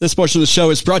This portion of the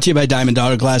show is brought to you by Diamond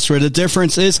Auto Glass, where the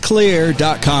difference is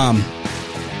clear.com.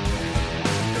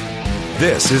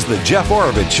 This is the Jeff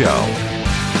Oravits Show.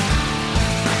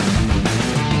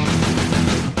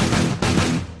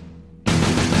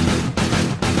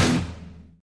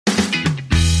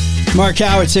 Mark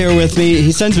Haughwout's here with me.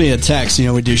 He sends me a text. You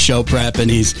know, we do show prep, and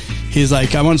he's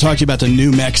like, I want to talk to you about the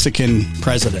new Mexican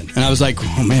president. And I was like,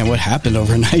 oh, man, what happened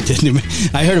overnight?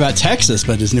 I heard about Texas,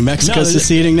 but is New Mexico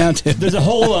seceding now, too? There's a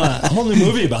whole new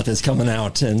movie about this coming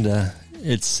out, and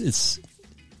it's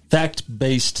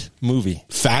fact-based movie.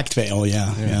 Fact-based, oh,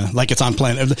 yeah. Like it's on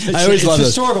planet. I always love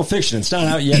historical fiction. It's not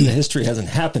out yet, and the history hasn't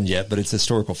happened yet, but it's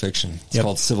historical fiction. It's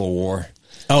called Civil War.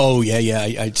 Oh, yeah.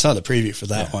 I saw the preview for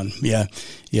that one. Yeah.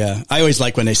 I always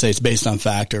like when they say it's based on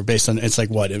fact or based on, it's like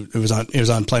what? It was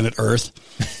on planet Earth.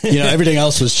 You know, everything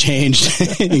else was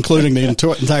changed, including the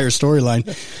entire storyline.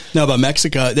 No, but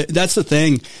Mexico, that's the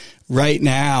thing right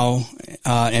now.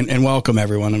 And welcome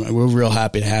everyone. We're real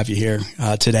happy to have you here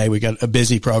today. We got a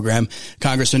busy program.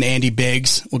 Congressman Andy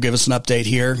Biggs will give us an update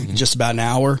here in just about an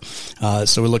hour.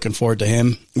 So we're looking forward to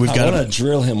him. I want to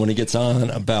drill him when he gets on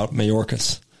about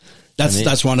Mayorkas.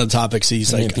 That's one of the topics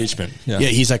he's like impeachment. Yeah,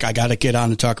 he's like, I got to get on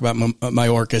and talk about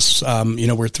Mayorkas. You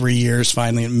know, we're 3 years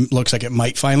finally. It looks like it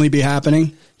might finally be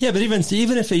happening. Yeah, but even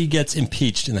if he gets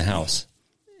impeached in the House,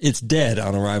 it's dead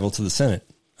on arrival to the Senate.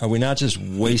 Are we not just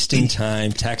wasting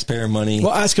time, taxpayer money?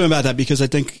 Well, ask him about that, because I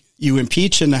think you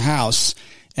impeach in the House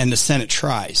and the Senate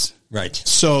tries. Right.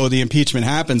 So the impeachment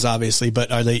happens, obviously,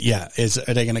 but are they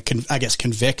going to,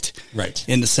 convict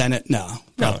in the Senate? No,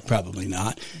 probably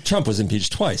not. Trump was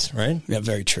impeached twice, right? Yeah,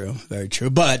 very true. Very true.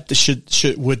 But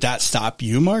would that stop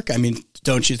you, Mark? I mean,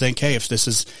 don't you think, hey, if this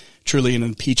is truly an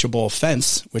impeachable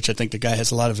offense, which I think the guy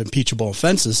has a lot of impeachable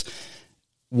offenses,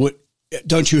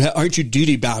 aren't you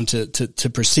duty bound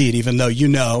to proceed, even though you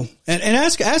know, and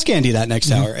ask Andy that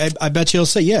next hour. I bet you'll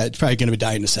say, yeah, it's probably going to be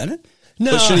dying in the Senate.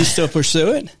 No, but should he still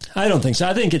pursue it? I don't think so.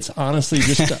 I think it's honestly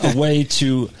just a way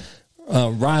to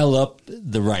rile up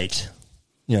the right.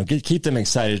 You know, keep them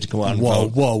excited to go out and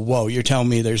vote. Whoa. You're telling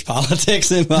me there's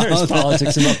politics involved? There's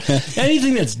politics involved.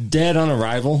 Anything that's dead on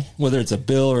arrival, whether it's a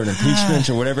bill or an impeachment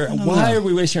or whatever, why are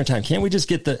we wasting our time? Can't we just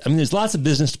get there's lots of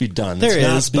business to be done.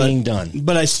 It's being done.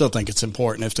 But I still think it's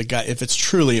important if it's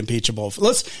truly impeachable.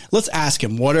 Let's ask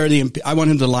him, I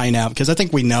want him to line out, because I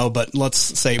think we know, but let's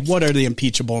say, what are the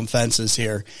impeachable offenses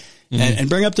here? And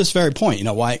bring up this very point. You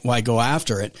know, why go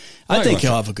after it? I think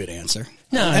he'll have a good answer.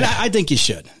 No, and I think he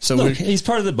should. So look, he's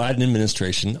part of the Biden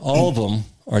administration. All of them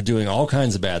are doing all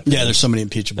kinds of bad things. Yeah, there's so many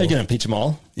impeachable. Are you going to impeach them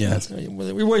all? Yeah.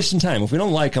 We're wasting time. If we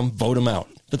don't like them, vote them out.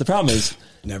 But the problem is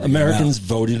Americans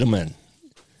voted them in.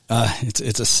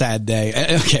 It's a sad day.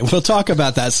 Okay, we'll talk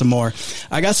about that some more.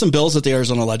 I got some bills at the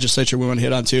Arizona legislature we want to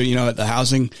hit on too. You know, the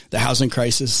housing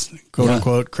crisis, quote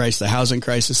unquote, the housing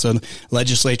crisis. So the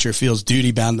legislature feels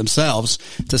duty bound themselves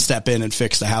to step in and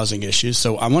fix the housing issues.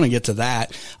 So I want to get to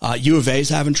that. U of A's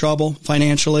having trouble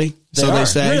financially. They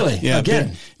say. Really? Yeah.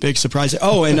 Again. Big surprise.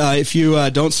 Oh, and if you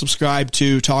don't subscribe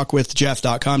to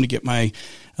talkwithjeff.com to get my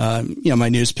my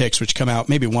news picks, which come out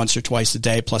maybe once or twice a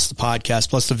day, plus the podcast,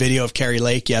 plus the video of Carrie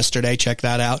Lake yesterday. Check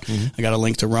that out. I got a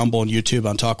link to Rumble and YouTube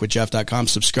on talkwithjeff.com.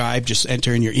 Subscribe. Just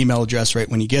enter in your email address right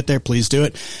when you get there. Please do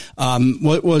it.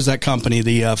 What was that company?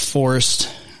 The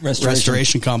Forest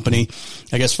Restoration Company,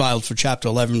 I guess, filed for Chapter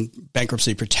 11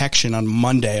 bankruptcy protection on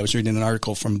Monday. I was reading an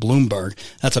article from Bloomberg.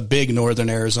 That's a big Northern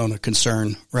Arizona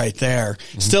concern right there.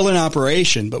 Still in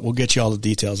operation, but we'll get you all the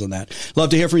details on that.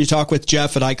 Love to hear from you. Talk with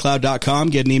Jeff at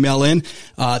iCloud.com. Get an email in.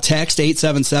 Text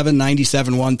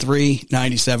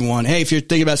 877-9713-971. Hey, if you're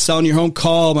thinking about selling your home,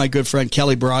 call my good friend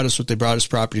Kelly Broaddus with the Broaddus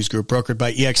Properties Group, brokered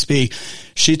by EXP.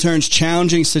 She turns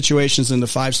challenging situations into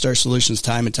five-star solutions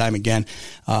time and time again.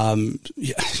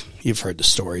 You've heard the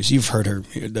stories. You've heard her,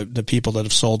 the people that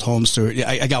have sold homes through it.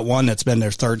 I got one that's been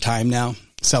their third time now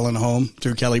selling a home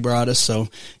through Kelly Broaddus. So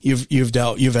you've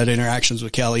had interactions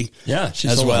with Kelly. Yeah,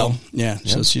 as well. Yeah.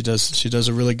 So she does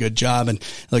a really good job. And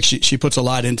like she puts a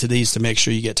lot into these to make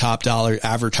sure you get top dollar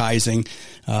advertising,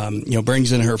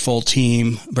 brings in her full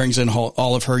team, brings in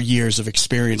all of her years of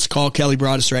experience. Call Kelly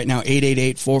Broaddus right now,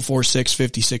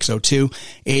 888-446-5602,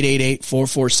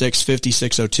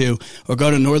 888-446-5602, or go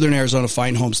to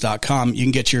northernarizonafinehomes.com. You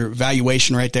can get your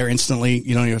valuation right there instantly.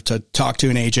 You don't have to talk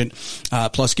to an agent,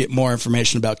 plus get more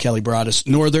information about Kelly Broaddus,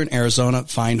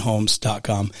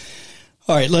 northernarizonafinehomes.com.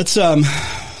 All right, let's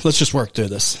just work through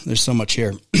this. There's so much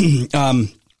here.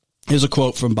 Here's a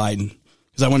quote from Biden,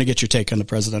 because I want to get your take on the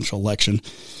presidential election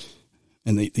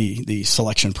and the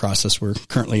selection process we're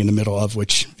currently in the middle of,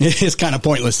 which is kind of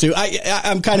pointless too.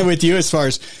 I'm kind of with you as far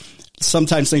as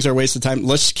sometimes things are a waste of time.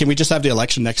 Can we just have the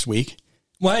election next week?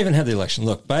 Well, I even had the election.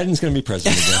 Look, Biden's going to be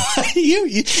president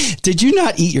again. Did you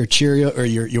not eat your Cheerio or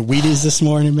your Wheaties this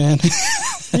morning, man?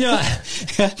 I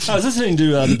was listening to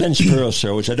the Ben Shapiro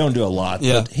show, which I don't do a lot,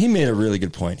 but he made a really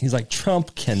good point. He's like,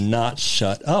 Trump cannot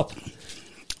shut up.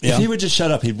 If he would just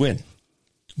shut up, he'd win.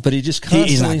 But he just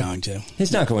constantly... He's not going to.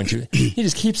 He's not going to. He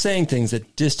just keeps saying things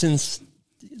that distance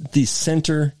the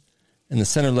center and the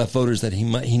center-left voters that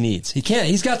he needs. He can't.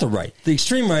 He's got the right. The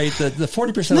extreme right, the 40% Not of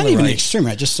the right. Not even the extreme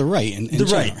right, just the right. In the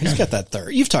general. right. He's got that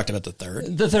third. You've talked about the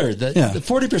third. The third. The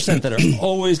 40% that are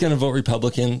always going to vote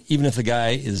Republican, even if the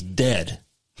guy is dead.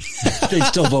 They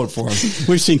still vote for him.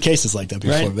 We've seen cases like that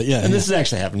before, right? But yeah. And this has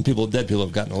actually happened. Dead people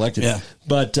have gotten elected. Yeah.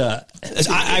 But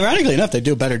ironically enough, they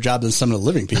do a better job than some of the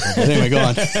living people. But anyway, go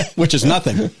on. Which is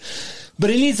nothing. But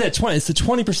he needs that 20. It's the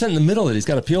 20% in the middle that he's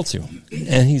got to appeal to.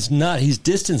 And he's not. He's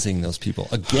distancing those people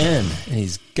again. And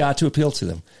he's got to appeal to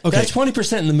them. Okay. That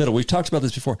 20% in the middle, we've talked about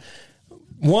this before.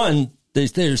 One,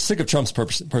 they're sick of Trump's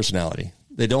personality.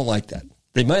 They don't like that.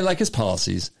 They might like his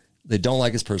policies. They don't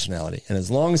like his personality. And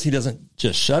as long as he doesn't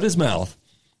just shut his mouth,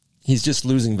 he's just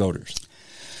losing voters.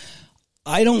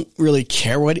 I don't really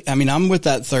care I'm with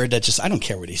that third that just, I don't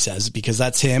care what he says because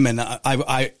that's him. And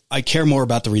I care more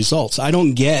about the results. I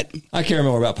care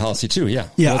more about policy too. Yeah.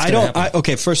 Yeah.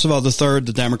 Okay. First of all, the third,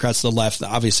 the Democrats, the left,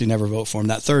 obviously never vote for him.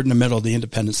 That third in the middle, the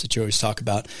independents that you always talk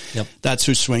about. Yep. That's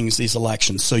who swings these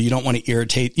elections. So you don't want to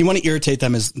irritate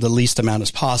them as the least amount as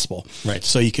possible. Right.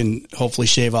 So you can hopefully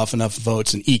shave off enough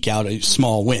votes and eke out a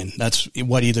small win. That's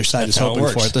what either side is hoping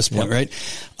for at this point. Yep.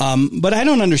 Right. But I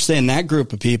don't understand that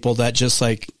group of people that just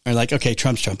are like, okay,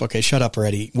 Trump's Trump. Okay. Shut up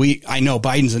already. I know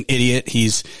Biden's an idiot.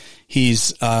 He's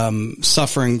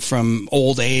suffering from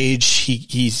old age.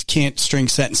 He can't string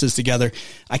sentences together.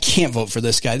 I can't vote for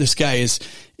this guy. This guy is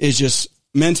just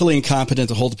mentally incompetent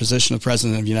to hold the position of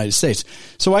president of the United States.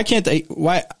 So I think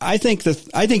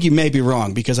you may be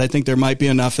wrong because I think there might be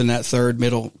enough in that third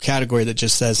middle category that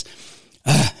just says,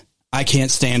 I can't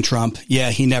stand Trump.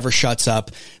 Yeah, he never shuts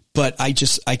up. But I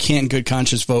can't in good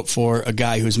conscience vote for a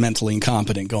guy who's mentally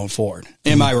incompetent going forward.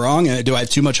 Am I wrong? Do I have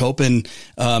too much hope in,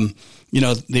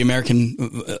 the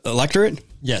American electorate?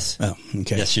 Yes. Oh,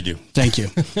 okay. Yes, you do. Thank you.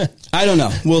 I don't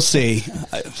know. We'll see.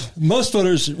 Most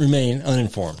voters remain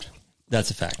uninformed.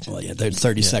 That's a fact. Well, yeah, there's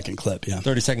 30-second clip. Yeah.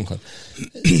 30-second clip.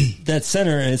 That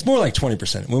center, and it's more like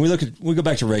 20%. When we go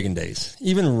back to Reagan days,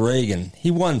 even Reagan,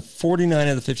 he won 49 out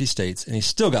of the 50 states, and he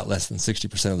still got less than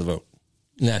 60% of the vote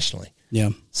nationally.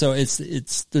 Yeah. So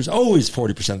there's always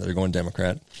 40% that are going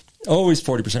Democrat, always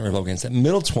 40% Republicans, that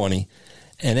middle 20.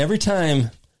 And every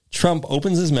time Trump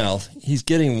opens his mouth, he's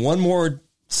getting one more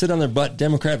sit on their butt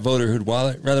Democrat voter who'd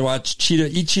rather eat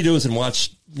Cheetos and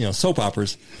watch, soap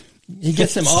operas. He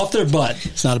gets them off their butt.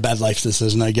 It's not a bad life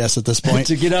decision, I guess, at this point.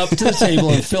 To get up to the table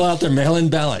and fill out their mail-in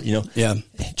ballot, Yeah.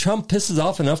 Trump pisses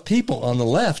off enough people on the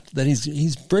left that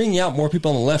he's bringing out more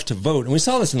people on the left to vote. And we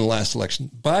saw this in the last election.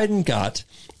 Biden got,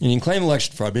 and you can claim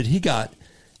election fraud, but he got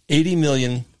 80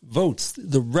 million votes.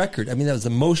 The record. I mean, that was the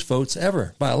most votes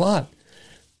ever by a lot.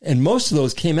 And most of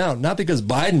those came out not because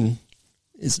Biden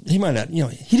he might not, he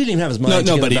didn't even have his mind.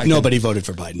 Nobody voted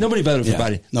for Biden. Nobody voted for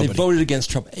Biden. Nobody. They voted against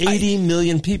Trump. 80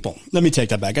 million people. Let me take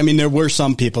that back. I mean, there were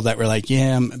some people that were like,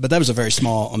 yeah, but that was a very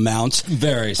small amount.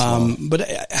 Very small. But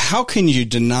how can you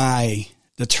deny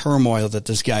the turmoil that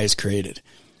this guy has created?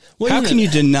 How can you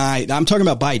deny? I'm talking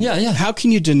about Biden. Yeah. How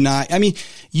can you deny? I mean,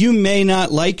 you may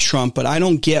not like Trump, but I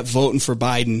don't get voting for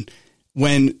Biden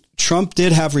when Trump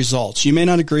did have results. You may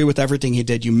not agree with everything he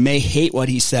did. You may hate what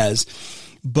he says.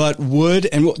 But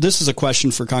and this is a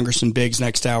question for Congressman Biggs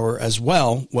next hour as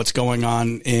well, what's going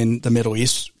on in the Middle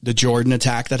East, the Jordan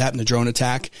attack that happened, the drone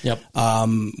attack,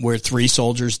 where 3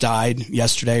 soldiers died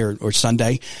yesterday or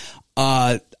Sunday.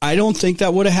 I don't think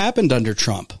that would have happened under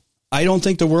Trump. I don't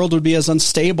think the world would be as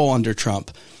unstable under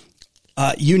Trump.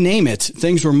 You name it.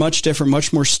 Things were much different,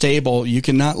 much more stable. You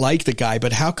cannot like the guy,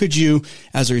 but how could you,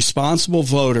 as a responsible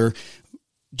voter,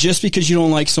 just because you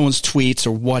don't like someone's tweets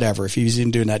or whatever, if he's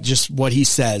even doing that, just what he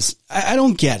says, I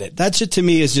don't get it. That to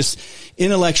me is just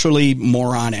intellectually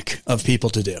moronic of people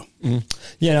to do. Mm-hmm.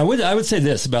 Yeah, I would say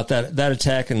this about that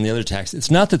attack and the other attacks.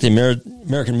 It's not that the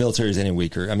American military is any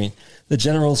weaker. I mean, the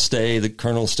generals stay, the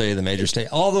colonels stay, the majors stay.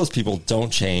 All those people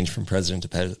don't change from president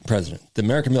to president. The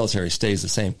American military stays the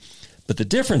same. But the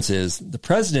difference is the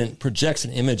president projects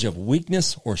an image of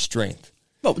weakness or strength.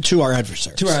 Well, to our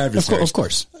adversaries. Of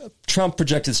course. Trump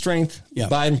projected strength. Yeah.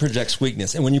 Biden projects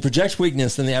weakness. And when you project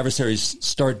weakness, then the adversaries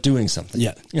start doing something.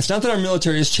 Yeah. It's not that our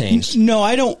military has changed. No,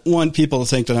 I don't want people to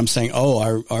think that I'm saying,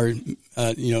 our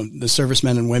the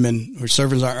servicemen and women who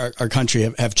serve our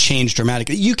country have changed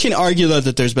dramatically. You can argue though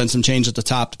that there's been some change at the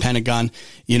top, the Pentagon,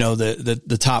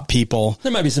 the top people.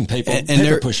 There might be some paper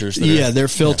pushers. They're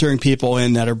filtering people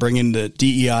in that are bringing the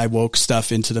DEI woke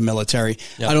stuff into the military.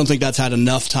 Yep. I don't think that's had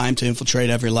enough time to infiltrate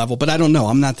every level, but I don't know.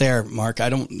 I'm not there, Mark. I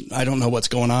don't know what's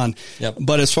going on. Yep.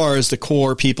 But as far as the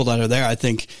core people that are there, I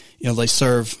think, they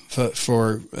serve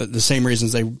for the same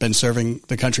reasons they've been serving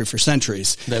the country for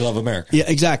centuries. They love America. Yeah,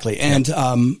 exactly. And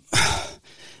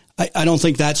I don't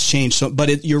think that's changed. So,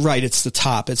 but you're right. It's the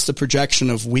top. It's the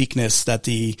projection of weakness that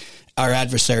our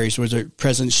adversaries, whether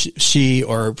President Xi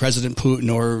or President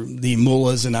Putin or the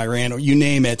mullahs in Iran or you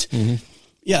name it. Mm-hmm.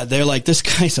 Yeah, they're like, this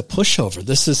guy's a pushover.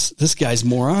 This guy's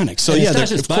moronic. So and it's not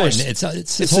just Biden,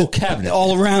 it's his whole cabinet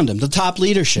all around him. The top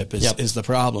leadership is the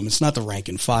problem. It's not the rank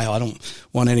and file. I don't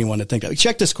want anyone to think of.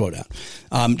 Check this quote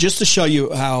out, just to show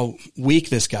you how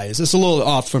weak this guy is. It's a little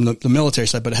off from the military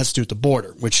side, but it has to do with the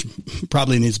border, which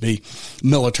probably needs to be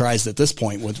militarized at this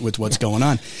point with what's going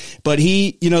on. But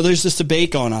there's this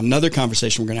debate going on. Another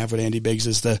conversation we're going to have with Andy Biggs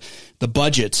is the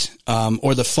budget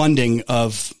or the funding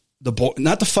of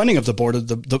not the funding of the border.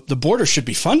 The border should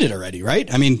be funded already,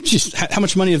 right? I mean, how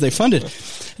much money have they funded?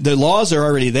 The laws are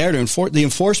already there to enforce the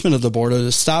enforcement of the border,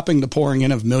 to stopping the pouring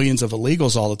in of millions of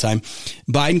illegals all the time.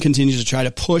 Biden continues to try to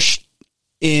push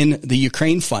in the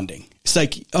Ukraine funding. It's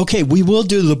like, okay, we will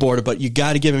do the border, but you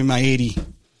got to give me my 80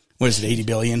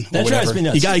 billion? That drives me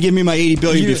nuts. You got to give me my 80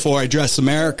 billion before I address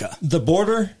America. The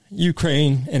border,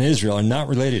 Ukraine, and Israel are not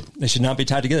related. They should not be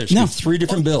tied together. It should be 3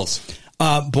 different bills.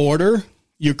 Border,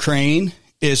 Ukraine,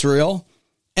 Israel,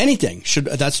 anything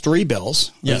that's 3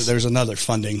 bills. Yes. There's another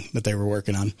funding that they were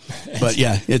working on, but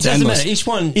it's doesn't endless.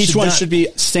 Matter. Each one should be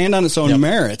stand on its own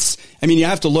merits. I mean, you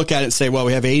have to look at it and say, well,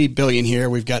 we have 80 billion here.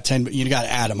 We've got 10. You got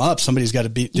to add them up. Somebody's got to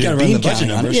do run the budget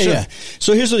numbers. Yeah, sure. yeah.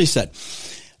 So here's what he said.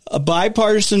 A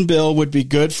bipartisan bill would be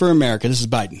good for America. This is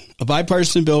Biden. A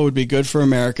bipartisan bill would be good for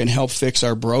America and help fix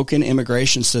our broken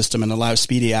immigration system and allow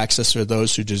speedy access for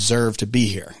those who deserve to be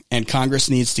here. And Congress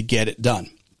needs to get it done.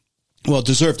 Well,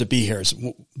 deserve to be here is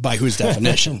by whose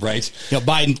definition? Right.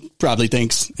 Biden probably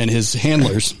thinks, and his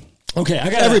handlers. Okay,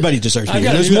 everybody deserves to be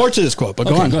here. There's more to this quote, but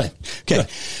go on. Go ahead. Okay. Go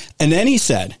ahead. And then he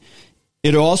said,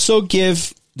 it'll also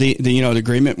give the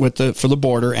agreement for the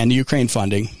border and the Ukraine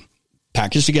funding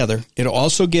packaged together. It'll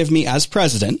also give me, as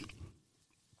president,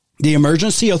 the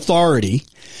emergency authority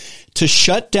to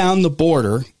shut down the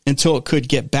border until it could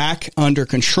get back under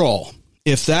control.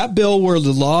 If that bill were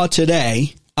the law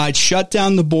today, I'd shut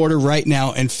down the border right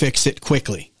now and fix it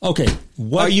quickly. Okay.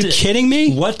 Are you kidding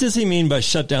me? What does he mean by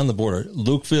shut down the border?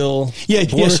 Lukeville,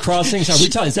 border crossings?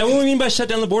 Is that what we mean by shut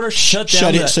down the border? Shut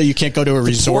it so you can't go to a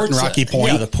resort in Rocky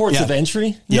Point? Yeah, the ports of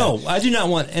entry? Yeah. No, I do not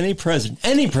want any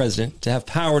president to have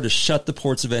power to shut the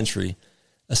ports of entry,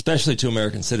 especially to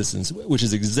American citizens, which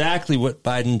is exactly what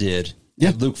Biden did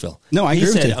at Lukeville. No, I agree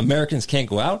with you. He said Americans can't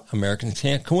go out, Americans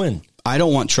can't go in. I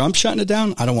don't want Trump shutting it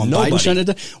down. I don't want Biden shutting it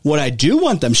down. What I do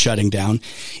want them shutting down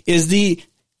is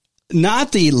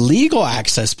not the legal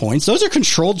access points. Those are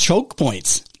controlled choke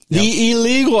points. Yep. The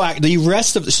illegal the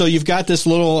rest of so you've got this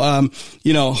little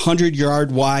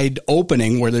 100-yard wide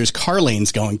opening where there's car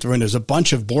lanes going through, and there's a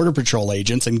bunch of border patrol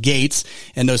agents and gates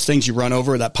and those things you run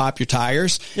over that pop your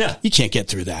tires. Yeah, you can't get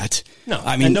through that. No,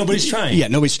 I mean, and nobody's trying. Yeah,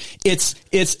 nobody's.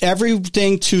 It's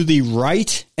everything to the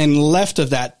right and left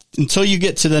of that until you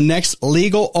get to the next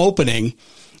legal opening.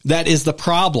 That is the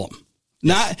problem.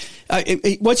 Not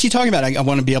what's he talking about? I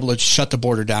want to be able to shut the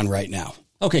border down right now.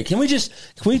 Okay, can we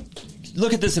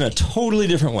look at this in a totally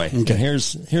different way? Okay. And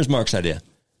here's Mark's idea.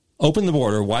 Open the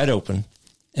border wide open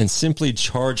and simply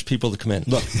charge people to come in.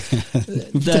 Look,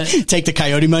 take the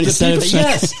coyote money instead of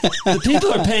yes. The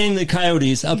people are paying the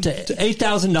coyotes up to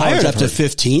 $8,000. I heard up to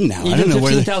 $15,000 now. Even I don't know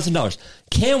 $15,000.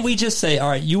 Can't we just say, all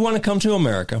right, you want to come to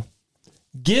America?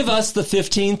 Give us the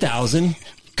 $15,000.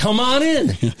 Come on in.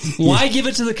 Why give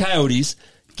it to the coyotes?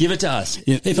 Give it to us.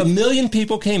 If 1 million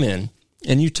people came in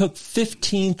and you took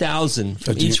 15,000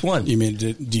 from each one. You mean,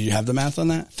 do you have the math on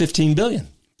that? 15 billion.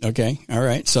 Okay. All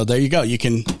right. So there you go. You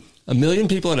can. 1 million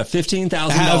people at a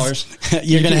 $15,000.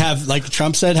 You're going to have, like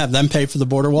Trump said, have them pay for the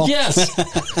border wall? Yes.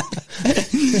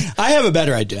 I have a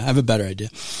better idea.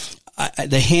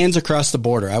 The hands across the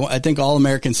border. I think all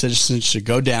American citizens should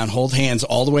go down, hold hands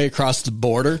all the way across the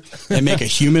border and make a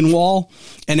human wall.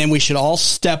 And then we should all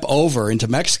step over into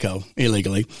Mexico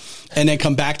illegally and then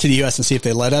come back to the U.S. and see if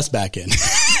they let us back in.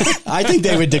 I think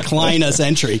they would decline us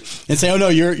entry and say, oh, no,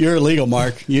 you're illegal,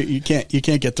 Mark. You can't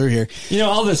get through here.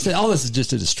 All this is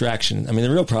just a distraction. I mean,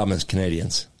 the real problem is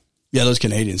Canadians. Yeah, those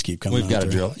Canadians keep coming. We've got to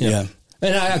drill. Yeah.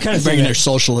 And I kind of bringing their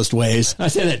socialist ways. I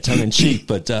say that tongue in cheek,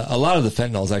 but a lot of the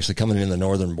fentanyl is actually coming in the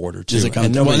northern border too.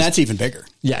 And that's even bigger.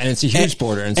 Yeah, and it's a huge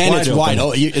border, and it's wide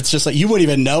open. It's just like you wouldn't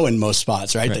even know in most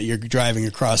spots, right? That you're driving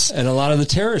across. And a lot of the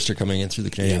terrorists are coming in through the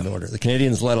Canadian border. The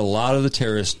Canadians let a lot of the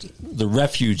terrorists, the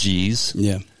refugees.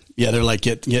 Yeah. Yeah, they're like,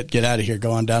 get out of here,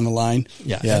 go on down the line.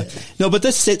 Yeah. No, but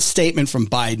this statement from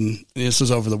Biden, this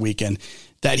was over the weekend,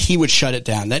 that he would shut it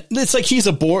down. That it's like he's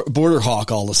a border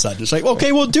hawk all of a sudden. It's like,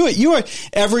 okay, we'll do it.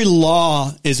 Every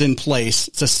law is in place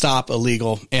to stop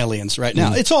illegal aliens right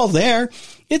now. It's all there.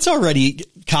 It's already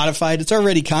codified. It's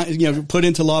already put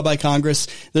into law by Congress.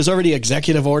 There's already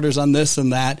executive orders on this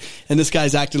and that. And this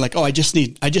guy's acting like, I just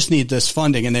need this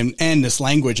funding and this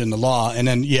language in the law. And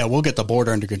then, we'll get the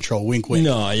border under control. Wink, wink.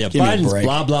 No, yeah. Biden's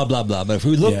blah, blah, blah, blah. But if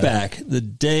we look back, the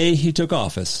day he took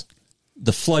office,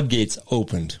 the floodgates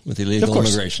opened with illegal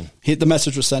immigration. The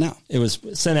message was sent out. It was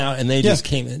sent out, and they just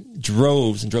came in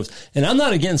droves and droves. And I'm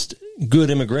not against good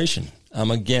immigration.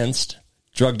 I'm against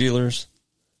drug dealers.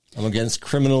 I'm against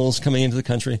criminals coming into the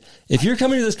country. If you're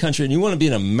coming to this country and you want to be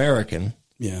an American,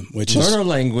 learn our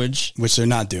language, which they're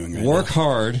not doing right work now.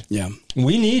 hard. Yeah,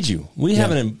 we need you. We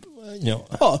have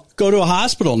Well, go to a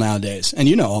hospital nowadays, and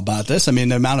you know about this. I mean,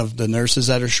 the amount of the nurses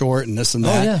that are short and this and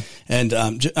that. Oh, yeah. And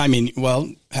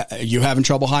you having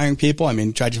trouble hiring people? I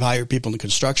mean, tried to hire people in the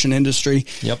construction industry.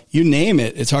 Yep. You name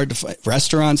it. It's hard to find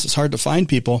restaurants. It's hard to find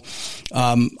people.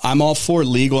 I'm all for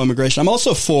legal immigration. I'm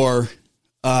also for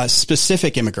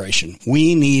specific immigration.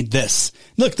 We need this.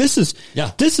 Look, this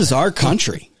is our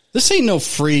country. This ain't no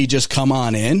free, just come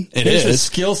on in. It's a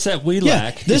skill set we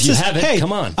lack. This is, hey,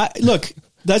 come on. Look,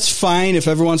 that's fine if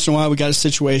every once in a while we got a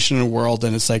situation in the world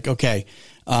and it's like, okay,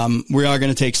 we are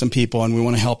going to take some people and we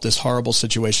want to help this horrible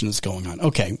situation that's going on.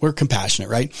 Okay, we're compassionate,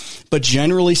 right? But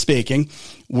generally speaking,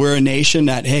 we're a nation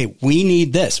that, hey, we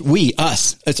need this.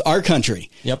 Us. It's our country.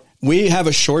 Yep. We have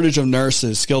a shortage of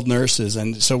nurses, skilled nurses.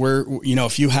 And so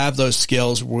if you have those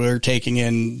skills, we're taking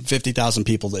in 50,000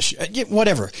 people this year,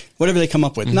 whatever they come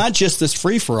up with, not just this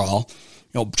free for all.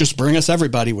 Just bring us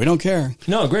everybody. We don't care.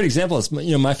 No, a great example is,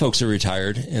 my folks are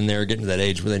retired and they're getting to that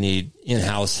age where they need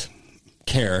in-house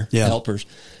care, helpers,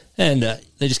 and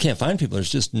they just can't find people. There's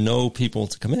just no people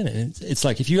to come in. And it's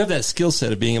like, if you have that skill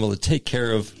set of being able to take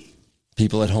care of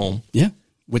people at home. Yeah.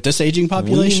 With this aging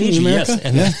population in America,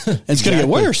 yes. And it's going to get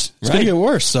worse. It's going to get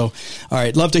worse. So, all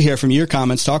right, love to hear from you. Your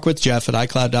comments. Talk with Jeff at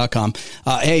iCloud.com.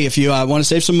 Hey, if you want to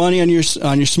save some money on your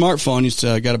smartphone,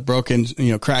 you've got a broken,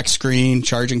 cracked screen,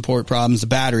 charging port problems. The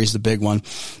battery's the big one.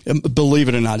 Believe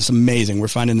it or not, it's amazing. We're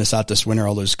finding this out this winter.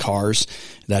 All those cars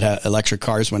that electric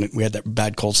cars, when we had that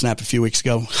bad cold snap a few weeks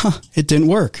ago, it didn't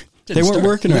work. They weren't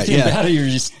working right. Yeah,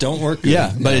 batteries just don't work good.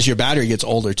 Yeah, but as your battery gets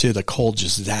older too, the cold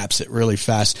just zaps it really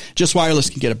fast. Just Wireless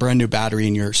can get a brand new battery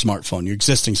in your smartphone, your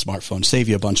existing smartphone, save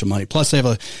you a bunch of money. Plus, they have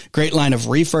a great line of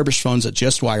refurbished phones at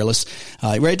Just Wireless,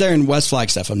 right there in West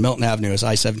Flagstaff on Milton Avenue as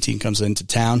I-17 comes into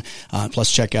town. Plus,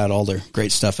 check out all their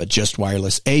great stuff at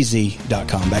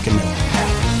JustWirelessAZ.com. Back in a minute.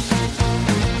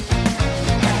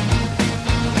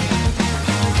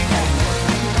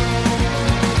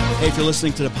 Hey, if you're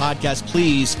listening to the podcast,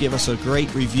 please give us a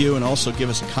great review and also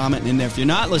give us a comment in there. If you're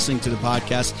not listening to the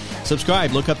podcast,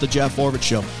 subscribe. Look up The Jeff Orbit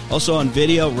Show. Also on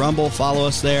video, Rumble, follow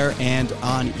us there, and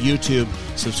on YouTube,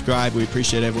 subscribe. We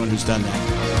appreciate everyone who's done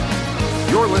that.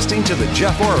 You're listening to The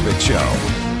Jeff Orbit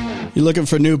Show. You're looking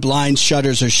for new blinds,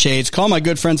 shutters, or shades, call my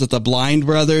good friends at the Blind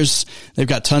Brothers. They've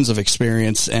got tons of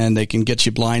experience, and they can get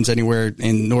you blinds anywhere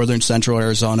in northern central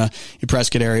Arizona, your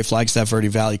Prescott area, Flagstaff, Verde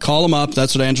Valley. Call them up.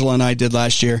 That's what Angela and I did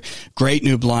last year. Great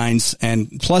new blinds,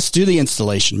 and plus do the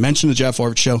installation. Mention the Jeff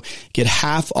Orbit Show. Get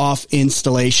half off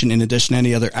installation in addition to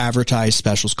any other advertised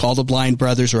specials. Call the Blind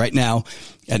Brothers right now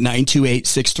at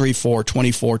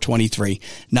 928-634-2423,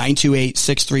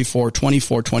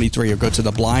 928-634-2423, or go to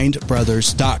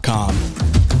theblindbrothers.com. All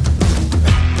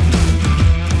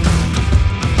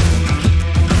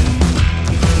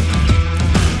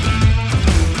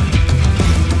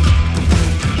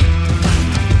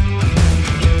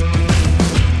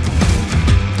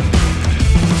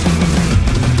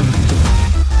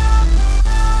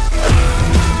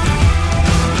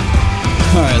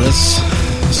right,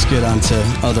 let's get on to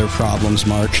other problems,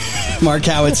 Mark. Mark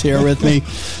Haughwout's here with me.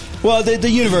 Well, the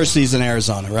university's in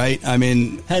Arizona, right? I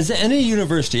mean, has any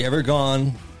university ever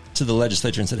gone to the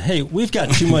legislature and said, hey, we've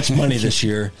got too much money this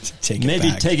year. Take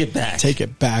it back. Take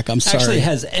it back. I'm sorry. Actually,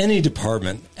 has any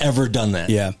department ever done that?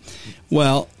 Yeah.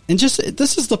 Well, and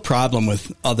this is the problem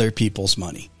with other people's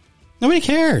money. Nobody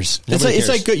cares. It's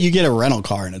like you get a rental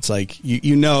car and it's like,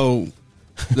 you know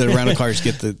the rental cars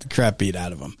get the crap beat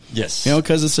out of them. Yes.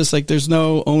 Because it's just like there's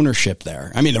no ownership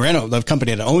there. I mean, the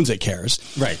company that owns it cares.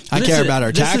 Right. I care about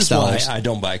our tax dollars. This is why I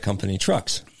don't buy company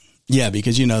trucks. Yeah,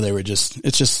 because they were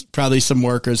it's just probably some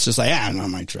workers just like, I don't know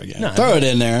my truck. Yeah. No, throw it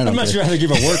in there. I'm not sure how to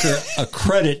give a worker a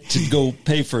credit to go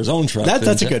pay for his own truck.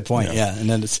 That's a good point. Yeah. And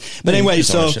then but anyway,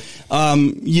 so,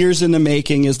 years in the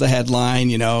making is the headline,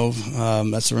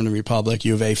 that's from the Republic.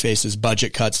 U of A faces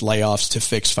budget cuts, layoffs to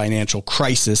fix financial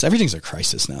crisis. Everything's a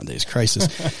crisis nowadays. Crisis.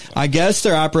 I guess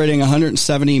they're operating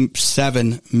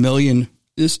 $177 million,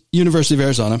 this University of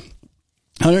Arizona,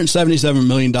 $177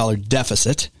 million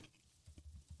deficit.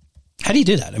 How do you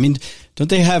do that? I mean, don't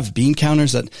they have bean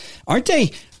counters that aren't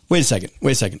they? Wait a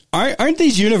second. Aren't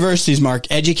these universities, Mark,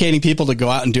 educating people to go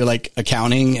out and do like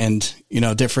accounting and,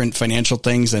 different financial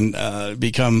things and,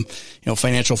 become,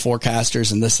 financial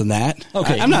forecasters and this and that?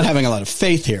 Okay. I'm not having a lot of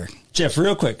faith here. Jeff,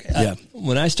 real quick. Yeah.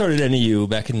 When I started NEU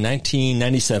back in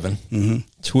 1997,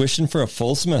 tuition for a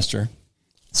full semester,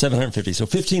 $750. So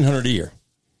 $1,500 a year.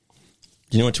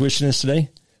 Do you know what tuition is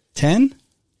today? 10?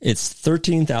 It's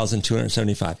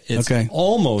 $13,275. It's okay.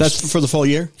 Almost. That's for the full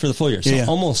year? For the full year. So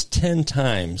almost 10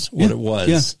 times what it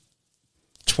was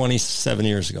 27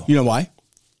 years ago. You know why?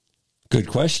 Good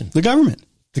question. The government.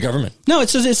 No,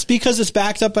 it's because it's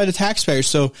backed up by the taxpayers.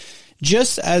 So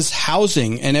just as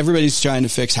housing, and everybody's trying to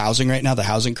fix housing right now, the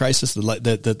housing crisis,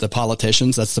 the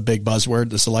politicians, that's the big buzzword,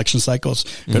 this election cycle's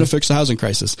going to fix the housing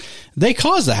crisis. They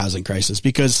caused the housing crisis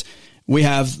because we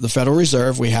have the Federal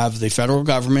Reserve. We have the federal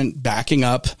government backing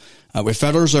up. With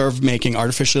Federal Reserve making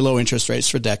artificially low interest rates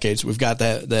for decades. We've got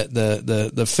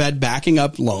the Fed backing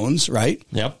up loans, right?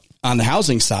 Yep. On the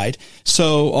housing side.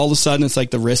 So all of a sudden it's like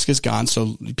the risk is gone.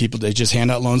 So they just hand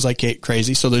out loans like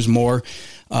crazy. So there's more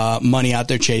money out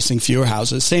there chasing fewer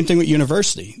houses. Same thing with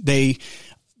university.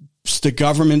 The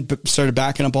government started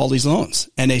backing up all these loans,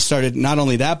 and they started not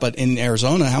only that, but in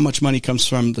Arizona, how much money comes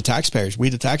from the taxpayers? We,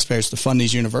 the taxpayers, to fund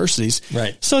these universities.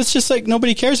 Right. So it's just like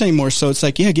nobody cares anymore. So it's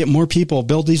like, get more people,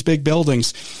 build these big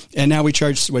buildings. And now we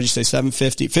charge, what did you say,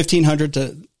 $750, $1,500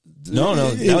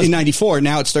 to, in 94.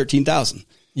 Now it's $13,000.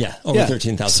 Yeah, over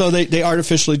 13,000. So they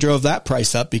artificially drove that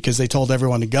price up because they told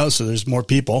everyone to go, so there's more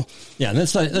people. Yeah, and then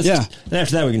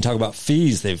after that we can talk about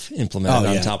fees they've implemented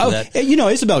on top of that.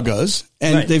 Isabel goes,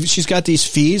 and right. She's got these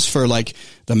fees for like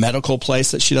the medical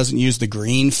place that she doesn't use the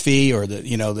green fee or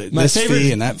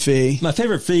fee and that fee. My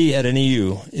favorite fee at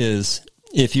NEU is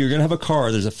if you're going to have a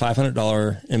car, there's a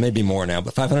 $500, and maybe more now,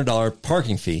 but $500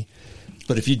 parking fee.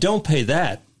 But if you don't pay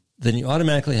that, then you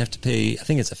automatically have to pay, I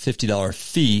think it's a $50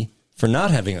 fee for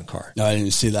not having a car. No, I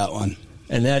didn't see that one.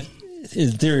 And that,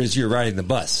 in theory, is you're riding the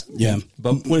bus. Yeah.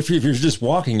 But what if you're just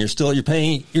walking? You're going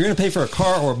to pay for a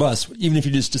car or a bus, even if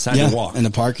you just decide to walk. And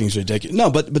the parking's ridiculous. No,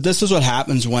 but this is what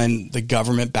happens when the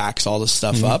government backs all this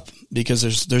stuff up, because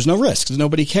there's no risk.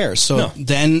 Nobody cares. So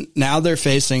then now they're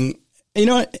facing,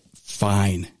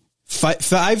 fine.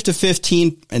 5 to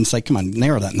 15, and it's like, come on,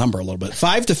 narrow that number a little bit.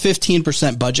 5 to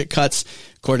 15% budget cuts,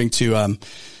 according to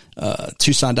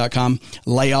Tucson.com.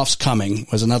 Layoffs coming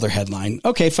was another headline.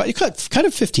 Okay, cut it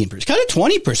 15%. Cut it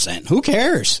 20%. Who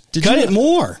cares? Cut it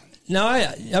more. Now,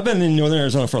 I've been in Northern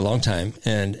Arizona for a long time,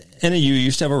 and NAU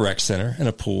used to have a rec center and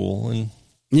a pool and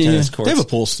tennis courts. They have a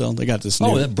pool still. They got this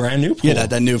new. That brand new pool. Yeah,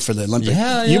 that new for the Olympics.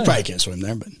 Yeah. You probably can't swim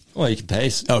there, but. Well, you can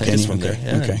pay. Okay, swim there.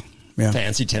 Yeah. Okay. Yeah.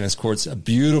 Fancy tennis courts, a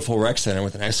beautiful rec center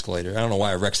with an escalator. I don't know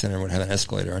why a rec center would have an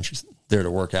escalator. Aren't you there to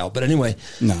work out? But anyway.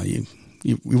 No,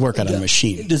 we work out on a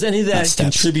machine. Does any of that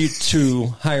contribute to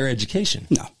higher education?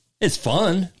 No. It's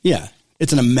fun. Yeah.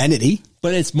 It's an amenity.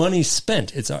 But it's money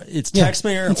spent. It's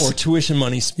taxpayer or tuition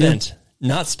money spent,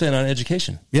 not spent on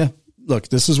education. Yeah. Look,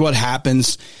 this is what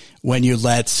happens when you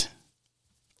let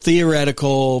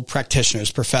theoretical practitioners,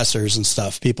 professors and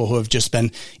stuff, people who have just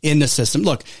been in the system.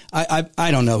 Look, I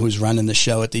don't know who's running the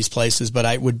show at these places, but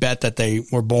I would bet that they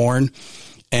were born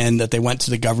and that they went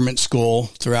to the government school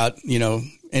throughout,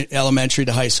 elementary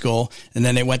to high school, and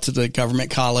then they went to the government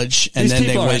college, and These then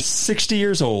people they went are 60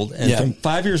 years old, and from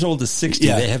 5 years old to 60,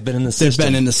 they have been in the system.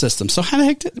 They've been in the system. So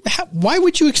why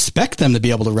would you expect them to be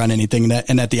able to run anything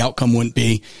and that the outcome wouldn't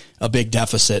be a big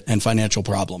deficit and financial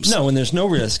problems? No, when there's no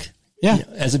risk. Yeah.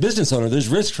 As a business owner, there's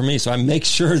risk for me, so I make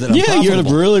sure that I'm profitable.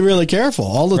 You're really, really careful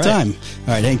all the time.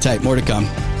 All right, hang tight. More to come.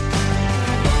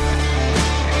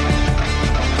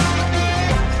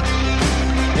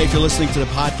 Hey, if you're listening to the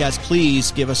podcast,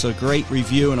 please give us a great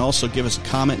review and also give us a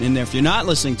comment in there. If you're not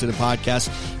listening to the podcast,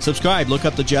 subscribe. Look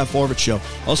up the Jeff Orvich Show.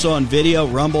 Also on video,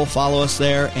 Rumble, follow us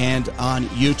there, and on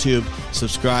YouTube,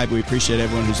 subscribe. We appreciate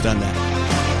everyone who's done that.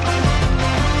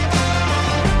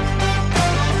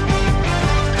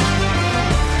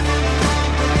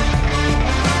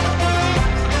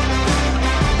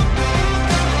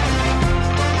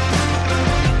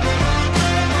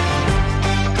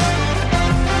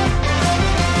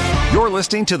 You're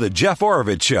listening to The Jeff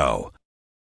Oravits Show.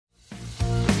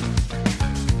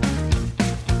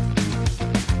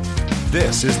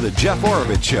 This is The Jeff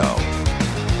Oravits Show.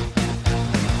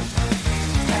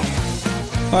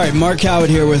 All right, Mark Haughwout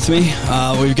here with me.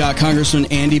 We've got Congressman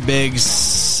Andy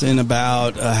Biggs in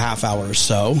about a half hour or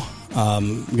so.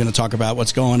 We're going to talk about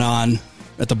what's going on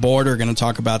at the border. We're going to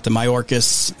talk about the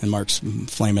Mayorkas, and Mark's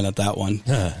flaming at that one.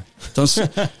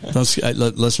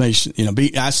 Let's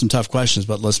make ask some tough questions,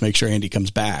 but let's make sure Andy comes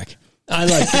back. I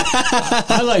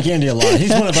like Andy a lot.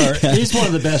 He's one of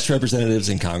the best representatives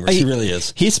in Congress. He really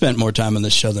is. He spent more time on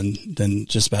this show than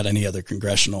just about any other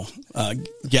congressional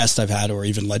guest I've had, or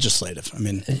even legislative. I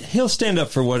mean, he'll stand up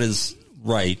for what is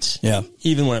right. Yeah,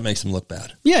 even when it makes him look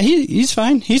bad. Yeah, he's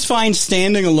fine. He's fine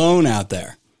standing alone out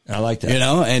there. I like that.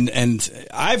 And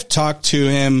I've talked to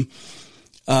him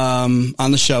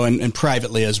on the show and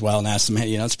privately as well, and asked him,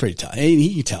 hey, it's pretty tough. Hey,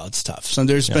 you can tell it's tough. So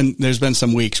there's been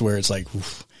some weeks where it's like,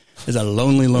 oof, it's a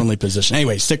lonely position.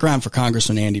 Anyway, stick around for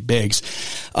Congressman Andy Biggs.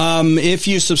 If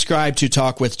you subscribe to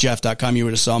talkwithjeff.com, you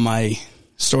would have saw my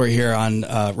story here on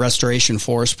restoration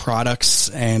forest products,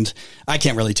 and I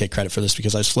can't really take credit for this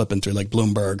because I was flipping through like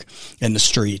Bloomberg and The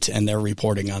Street, and they're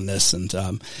reporting on this, and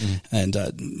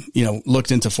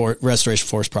looked into restoration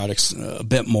forest products a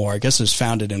bit more. I guess it was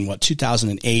founded in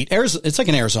 2008. It's like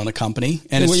an Arizona company,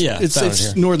 and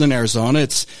it's northern Arizona.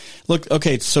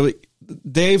 So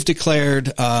they've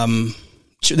declared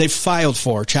they've filed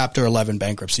for Chapter 11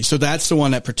 bankruptcy, so that's the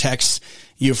one that protects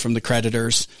you from the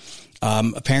creditors.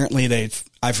 Apparently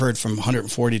I've heard from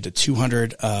 140 to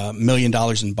 200 million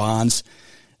dollars in bonds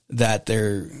that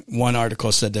one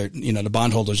article said the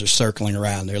bondholders are circling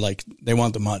around. They're like, they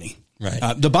want the money. Right.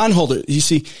 The bondholder, you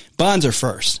see, bonds are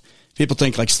first. People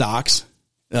think like stocks.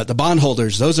 The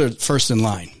bondholders, those are first in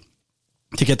line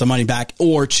to get the money back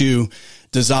or to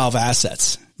dissolve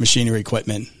assets, machinery,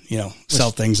 equipment,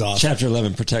 sell things off. Chapter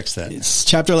 11 protects that.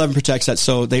 Chapter 11 protects that.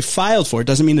 So they filed for it.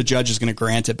 Doesn't mean the judge is going to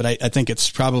grant it, but I think it's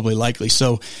probably likely.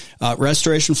 So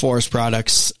Restoration Forest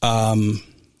Products,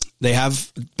 they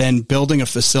have been building a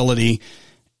facility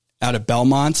out of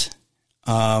Belmont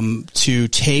to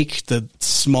take the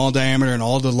small diameter and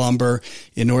all the lumber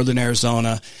in northern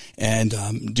Arizona and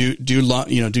do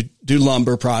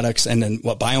lumber products, and then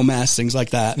biomass, things like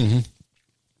that. Mm-hmm.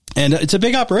 And it's a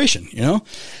big operation,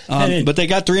 but they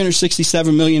got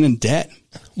 $367 million in debt.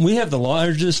 We have the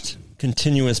largest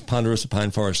continuous ponderosa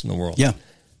pine forest in the world. Yeah.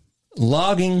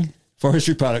 Logging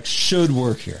forestry products should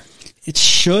work here. It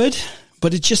should,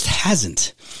 but it just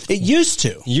hasn't. It used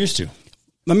to.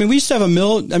 I mean, we used to have a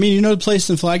mill. I mean, the place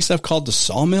in Flagstaff called the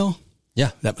Sawmill?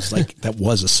 Yeah. That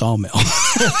was a sawmill,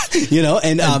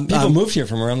 and people moved here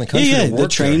from around the country. Yeah, the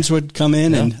trains would come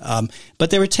in but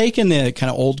they were taking the kind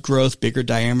of old growth, bigger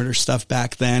diameter stuff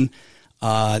back then.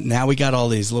 Now we got all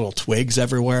these little twigs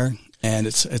everywhere, and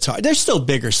it's hard. There's still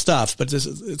bigger stuff, but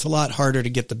it's a lot harder to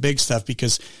get the big stuff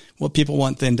because what people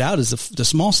want thinned out is the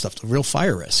small stuff, the real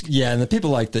fire risk. Yeah. And the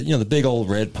people like the big old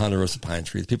red ponderosa pine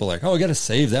tree. People are like, oh, I got to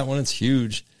save that one. It's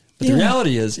huge. But the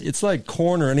reality is, it's like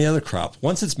corn or any other crop.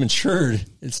 Once it's matured,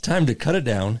 it's time to cut it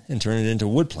down and turn it into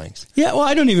wood planks. Yeah, well,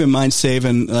 I don't even mind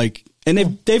saving,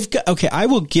 and they've got, okay, I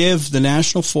will give the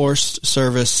National Forest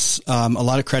Service a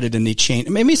lot of credit in the chain.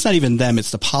 Maybe it's not even them, it's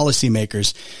the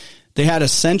policymakers. They had a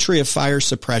century of fire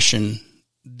suppression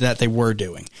that they were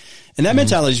doing. And that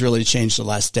mentality's really changed the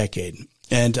last decade.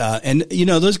 And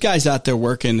those guys out there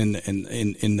working in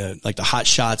the hot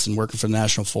shots and working for the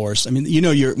National Forest. I mean,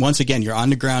 you're on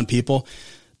the ground people.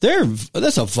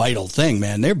 That's a vital thing,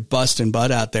 man. They're busting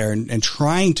butt out there and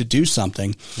trying to do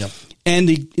something. Yep. And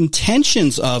the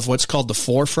intentions of what's called the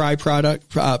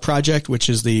 4FRI project, which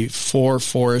is the 4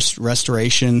 Forest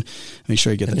Restoration. Make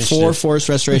sure you get that 4 Forest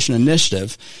Restoration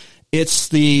Initiative. It's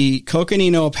the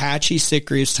Coconino, Apache,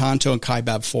 Sitkreeves, Tonto, and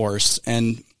Kaibab forests.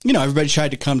 And, everybody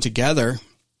tried to come together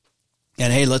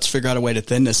and, hey, let's figure out a way to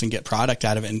thin this and get product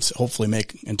out of it and hopefully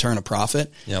make and turn a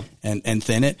profit. Yep. And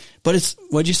thin it. But it's,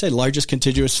 what'd you say, largest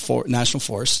contiguous national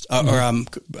forest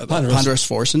ponderosa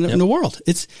forest in the world.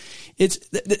 It's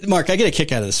Mark, I get a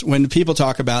kick out of this. When people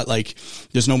talk about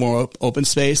there's no more open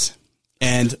space,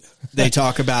 and they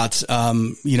talk about,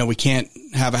 we can't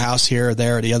have a house here or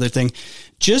there or the other thing.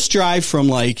 Just drive from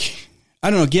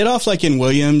get off in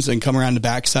Williams and come around the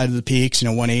backside of the peaks,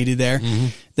 180 there. Mm-hmm.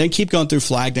 Then keep going through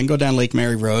Flag, then go down Lake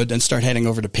Mary Road, then start heading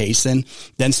over to Payson,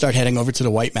 then start heading over to the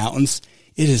White Mountains.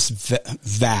 It is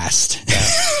vast.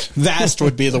 Vast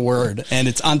would be the word. And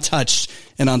it's untouched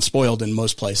and unspoiled in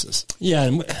most places. Yeah.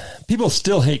 And people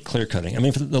still hate clear cutting. I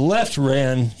mean, the left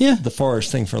ran the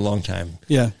forest thing for a long time.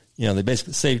 Yeah. They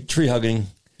basically say tree hugging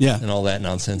and all that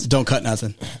nonsense. Don't cut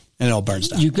nothing. and it all burns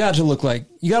down. You got to look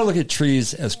at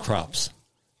trees as crops.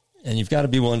 And you've got to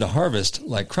be willing to harvest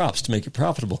like crops to make it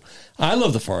profitable. I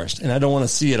love the forest, and I don't want to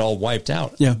see it all wiped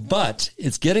out. Yeah. But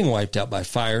it's getting wiped out by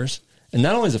fires. And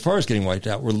not only is the forest getting wiped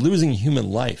out, we're losing human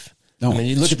life. No, I mean,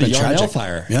 you look at the Yarnell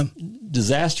fire. Yeah.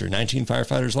 Disaster. 19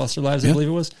 firefighters lost their lives, I believe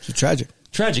it was. It's tragic.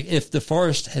 Tragic. If the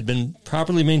forest had been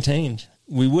properly maintained,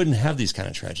 we wouldn't have these kind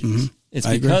of tragedies. Mm-hmm. It's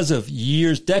because of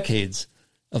years, decades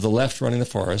of the left running the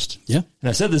forest. Yeah. And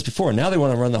I've said this before. Now they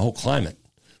want to run the whole climate.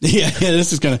 Yeah,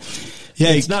 this is going to...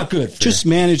 Yeah, it's not good. Just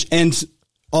manage. And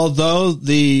although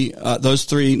those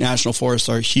 3 national forests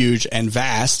are huge and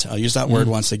vast, I'll use that word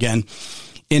once again,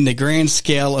 in the grand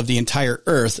scale of the entire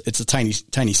earth, it's a tiny,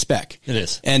 tiny speck. It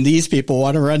is. And these people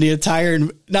want to run the entire,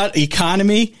 not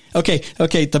economy. Okay.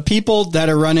 The people that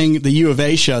are running the U of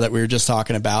A show that we were just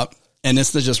talking about, and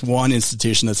this is just one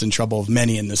institution that's in trouble of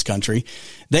many in this country.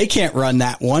 They can't run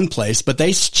that one place, but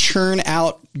they churn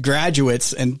out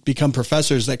graduates and become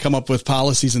professors that come up with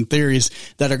policies and theories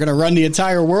that are going to run the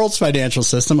entire world's financial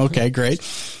system. Okay, great.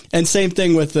 And same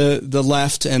thing with the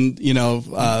left and,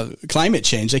 climate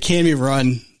change. They can't even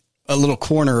run a little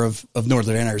corner of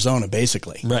northern Arizona,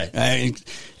 basically. Right.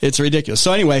 It's ridiculous.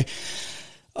 So anyway,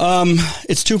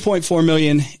 it's 2.4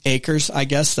 million acres, I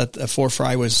guess, that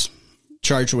Fry was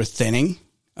charged with thinning,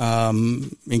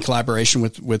 in collaboration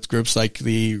with groups like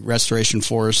the Restoration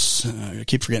Forest, I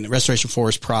keep forgetting, the Restoration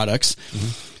Forest Products. Mm-hmm.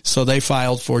 So they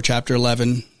filed for Chapter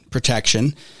 11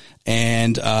 protection,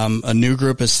 and a new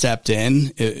group has stepped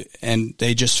in, and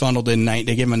they just funneled in, they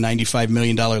gave them a $95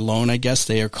 million loan, I guess.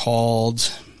 They are called,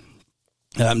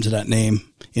 what happened to that name?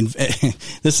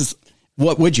 This is...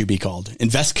 What would you be called?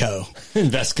 Invesco.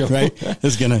 Invesco. Right?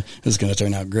 This is gonna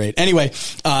turn out great. Anyway,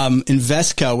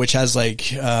 Invesco, which has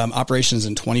operations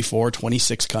in 24,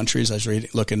 26 countries. I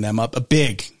was looking them up.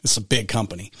 It's a big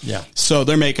company. Yeah. So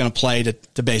they're making a play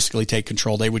to basically take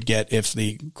control. They would get, if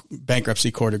the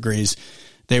bankruptcy court agrees,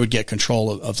 they would get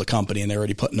control of the company, and they're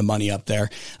already putting the money up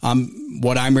there.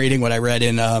 What I'm reading, what I read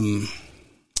in,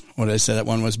 what did I say that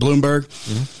one was? Bloomberg.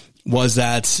 Mm-hmm. Was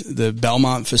that the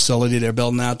Belmont facility they're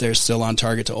building out there is still on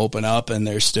target to open up, and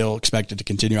they're still expected to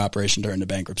continue operation during the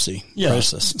bankruptcy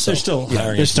process. So, they're still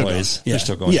hiring employees. They're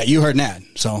still going. Yeah, you heard that.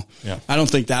 So I don't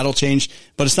think that'll change,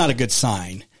 but it's not a good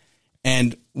sign.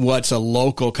 And what's a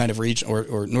local kind of region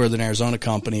or Northern Arizona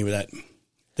company that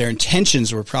their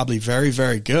intentions were probably very,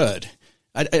 very good.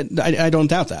 I don't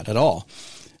doubt that at all.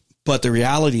 But the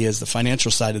reality is the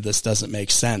financial side of this doesn't make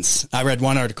sense. I read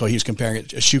one article, he was comparing it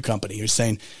to a shoe company. He was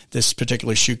saying this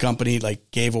particular shoe company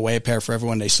gave away a pair for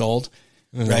everyone they sold,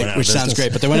 right? Which sounds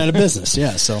great, but they went out of business.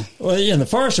 Yeah. So, well, yeah, and the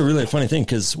forests are really a funny thing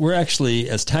because we're actually,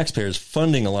 as taxpayers,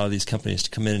 funding a lot of these companies to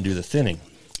come in and do the thinning.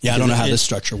 Yeah, I don't know how this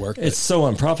structure works. It's so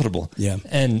unprofitable. Yeah.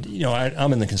 And,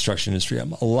 I'm in the construction industry.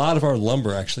 A lot of our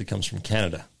lumber actually comes from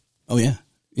Canada. Oh, yeah.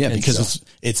 Yeah, and because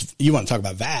it's you want to talk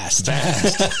about vast.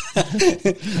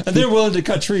 And they're willing to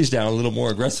cut trees down a little more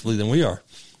aggressively than we are.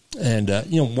 And,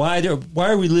 why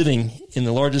are we living in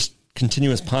the largest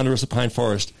continuous ponderosa pine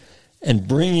forest and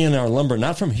bringing in our lumber,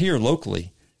 not from here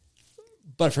locally,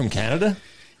 but from Canada?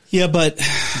 Yeah, but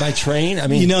by train? I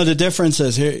mean, the difference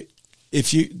is here,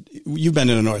 if you've been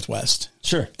in the Northwest.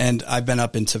 Sure. And I've been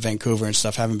up into Vancouver and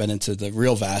stuff. Haven't been into the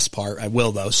real vast part. I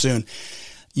will, though, soon.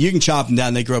 You can chop them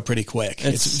down. They grow pretty quick.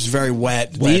 It's very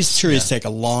wet. These trees take a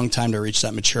long time to reach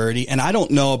that maturity. And I don't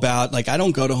know about, I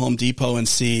don't go to Home Depot and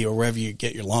see, or wherever you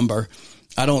get your lumber.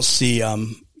 I don't see,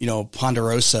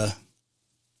 ponderosa.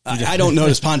 I don't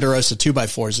notice ponderosa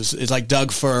 2x4s. It's like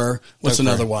Doug fir. What's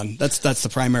another one? That's the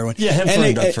primary one. Yeah,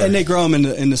 and they grow them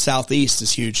in the Southeast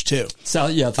is huge too.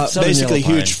 Basically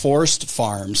huge forest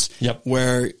farms. Yep.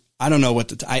 Where I don't know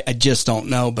I just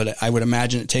don't know, but I would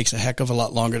imagine it takes a heck of a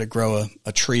lot longer to grow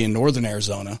a tree in northern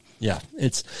Arizona. Yeah,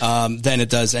 it's than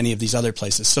it does any of these other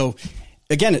places. So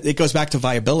again, it goes back to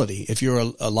viability. If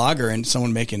you're a logger and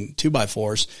someone making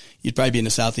 2x4s, you'd probably be in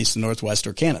the Southeast and Northwest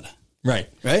or Canada. Right.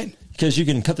 Because you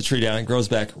can cut the tree down, it grows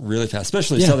back really fast,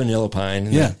 especially southern yellow pine.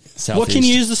 In the Southeast. What can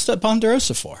you use the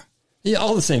ponderosa for? Yeah,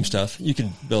 all the same stuff. You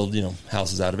can build,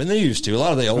 houses out of it. And they used to. A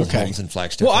lot of the old homes in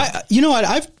Flagstaff. Well, you know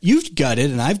what? You've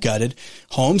gutted and I've gutted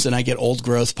homes, and I get old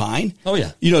growth pine. Oh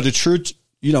yeah. The true,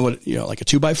 like a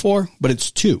 2x4, but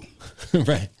it's 2. Right.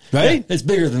 Right. Yeah, it's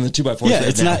bigger than the 2x4. Yeah,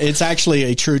 it's not. It's actually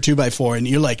a true 2x4, and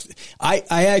you're like, I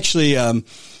actually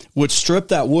would strip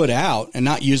that wood out and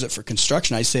not use it for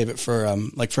construction. I save it for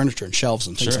furniture and shelves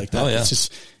and things like that. Oh, yeah. It's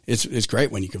just it's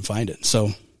great when you can find it. So.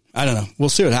 I don't know. We'll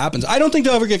see what happens. I don't think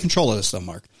they'll ever get control of this, though,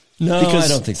 Mark. No, I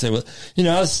don't think so. Well,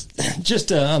 I was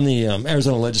just on the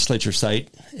Arizona legislature site,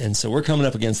 and so we're coming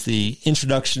up against the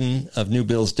introduction of new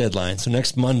bills deadline. So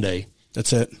next Monday.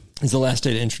 That's it. is the last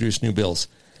day to introduce new bills.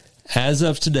 As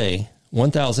of today,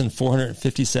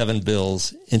 1,457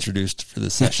 bills introduced for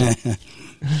this session.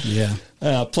 Yeah.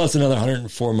 Plus another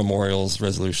 104 memorials,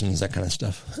 resolutions, that kind of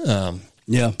stuff.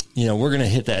 Yeah. We're going to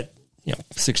hit that,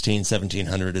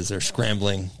 1,700 as they're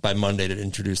scrambling by Monday to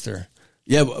introduce their.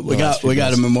 Yeah, we got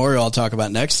a memorial I'll talk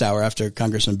about next hour after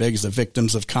Congressman Biggs, the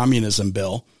Victims of Communism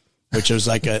bill, which was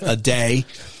like a day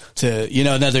to,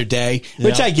 another day,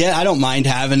 which I get. I don't mind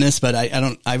having this, but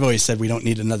I've always said we don't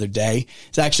need another day.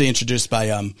 It's actually introduced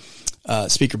by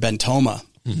Speaker Ben Toma,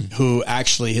 who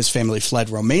actually his family fled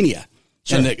Romania.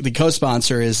 Sure. And the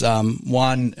co-sponsor is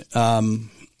Juan.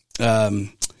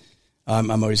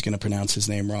 I'm always going to pronounce his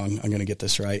name wrong. I'm going to get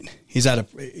this right. He's out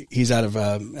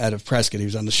of Prescott. He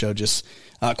was on the show just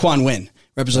Quan Nguyen,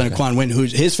 Representative Quan Nguyen, who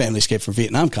his family escaped from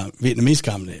Vietnamese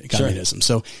communism.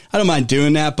 Sure. So I don't mind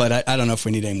doing that, but I don't know if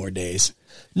we need any more days.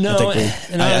 No,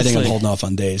 I think I'm holding off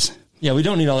on days. Yeah, we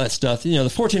don't need all that stuff. The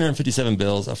 1,457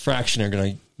 bills, a fraction are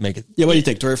going to make it. Yeah, what do you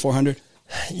think, 300 or 400?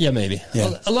 Yeah, maybe.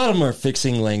 Yeah. A lot of them are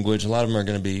fixing language. A lot of them are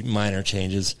going to be minor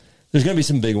changes. There's going to be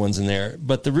some big ones in there.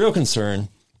 But the real concern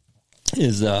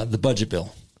is the budget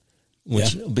bill,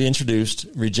 which will be introduced,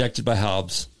 rejected by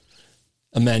Hobbs,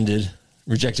 amended,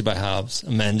 rejected by Hobbs,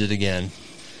 amended again.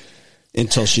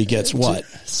 Until she gets what?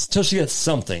 Until she gets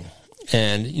something.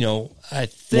 And, I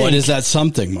think... What is that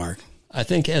something, Mark? I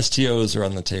think STOs are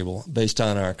on the table based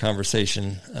on our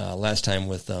conversation last time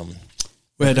with...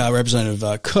 we had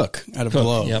Representative Cook out of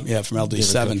Globe. Yep. Yeah, from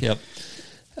LD7. Cook,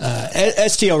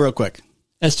 yep. STO real quick.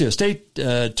 STO, State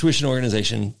Tuition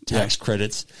Organization Tax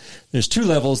Credits. There's two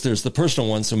levels. There's the personal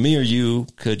one. So me or you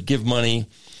could give money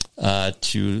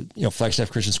to Flagstaff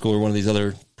Christian School or one of these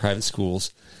other private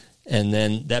schools. And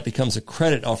then that becomes a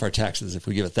credit off our taxes. If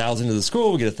we give $1,000 to the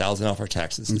school, we get $1,000 off our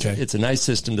taxes. Okay. It's a nice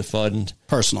system to fund.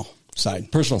 Personal side.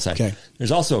 Okay.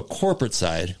 There's also a corporate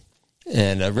side.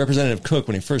 And Representative Cook,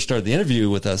 when he first started the interview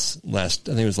with us I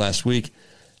think it was last week,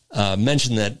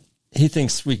 mentioned that he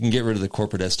thinks we can get rid of the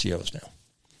corporate STOs now.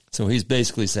 So he's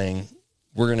basically saying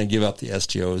we're going to give up the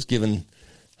STOs, giving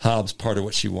Hobbs part of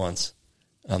what she wants.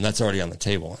 That's already on the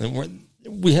table. And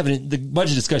we haven't, the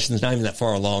budget discussion is not even that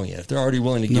far along yet. If they're already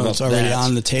willing to give up it's already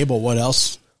on the table. What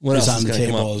else is on the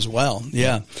table as well?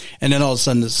 Yeah. And then all of a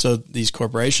sudden, so these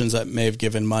corporations that may have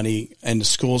given money and the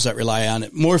schools that rely on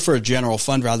it more for a general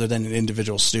fund rather than an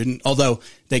individual student, although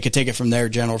they could take it from their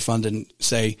general fund and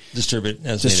say, distribute.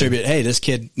 Hey, this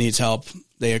kid needs help.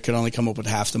 They could only come up with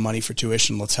half the money for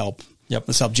tuition. Let's help. Yep.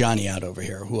 Let's help Johnny out over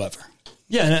here or whoever.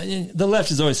 Yeah. And the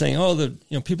left is always saying,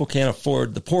 people can't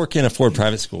afford, the poor can't afford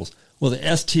private schools. Well, the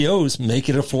STOs make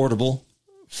it affordable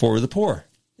for the poor.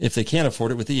 If they can't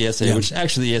afford it with the ESA, which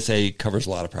actually the ESA covers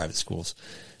a lot of private schools.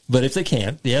 But if they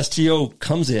can't, the STO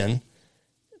comes in,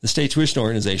 the state tuition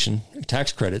organization,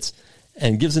 tax credits,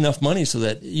 and gives enough money so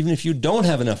that even if you don't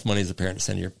have enough money as a parent to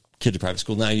send your kid to private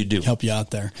school, now you do. Help you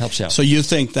out there. Helps you out. So you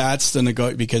think that's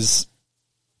the because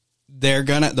they're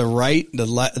gonna the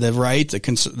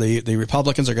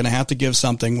Republicans are gonna have to give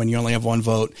something when you only have one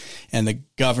vote, and the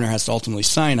governor has to ultimately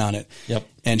sign on it. Yep.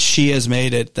 And she has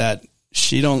made it that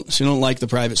she don't like the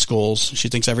private schools. She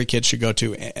thinks every kid should go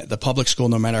to the public school,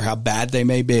 no matter how bad they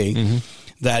may be. Mm-hmm.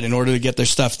 That in order to get their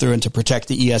stuff through and to protect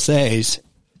the ESAs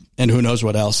and who knows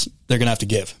what else, they're gonna have to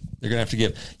give.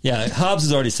 Yeah, Hobbs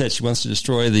has already said she wants to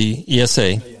destroy the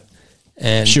ESA,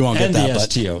 and she won't get that. The but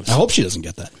STOs. I hope she doesn't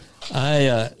get that.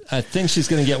 I think she's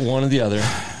going to get one or the other,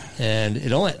 and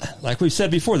it only, like we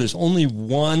said before, there's only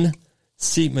one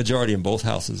seat majority in both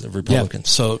houses of Republicans. Yep.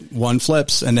 So one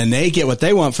flips, and then they get what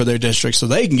they want for their district, so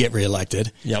they can get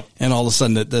reelected. Yep. And all of a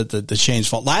sudden, the change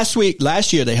fall. Last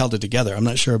year they held it together. I'm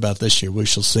not sure about this year. We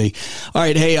shall see. All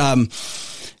right. Hey,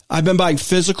 I've been buying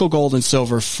physical gold and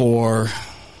silver for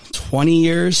 20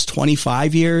 years,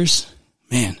 25 years.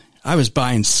 Man, I was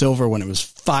buying silver when it was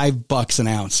 $5 an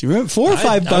ounce. You remember $4 or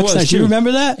 $5 an ounce? You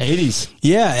remember that? 80s.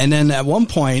 Yeah. And then at one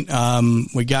point,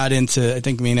 we got into, I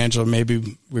think me and Angela, maybe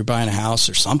we were buying a house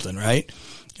or something, right?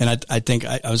 And I think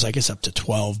I was, I guess, up to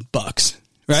 $12,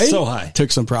 right? So high.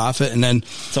 Took some profit, and then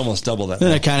it's almost double that.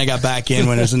 Then I kind of got back in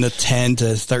when it was in the 10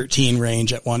 to 13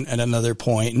 range at another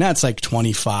point, and that's like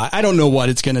 25. I don't know what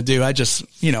it's going to do. I just,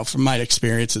 from my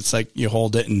experience, it's like you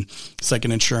hold it and it's like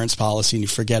an insurance policy, and you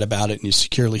forget about it and you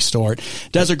securely store it.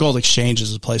 Desert Gold Exchange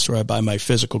is a place where I buy my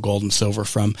physical gold and silver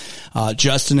from.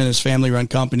 Justin and his family-run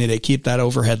company, they keep that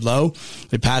overhead low.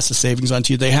 They pass the savings on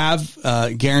to you. They have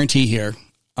a guarantee here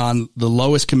on the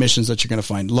lowest commissions that you're going to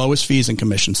find, lowest fees and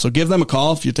commissions. So give them a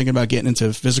call if you're thinking about getting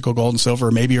into physical gold and silver,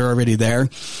 or maybe you're already there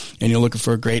and you're looking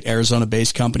for a great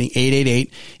Arizona-based company.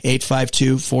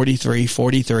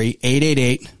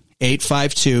 888-852-4343,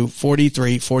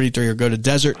 852-4343 or go to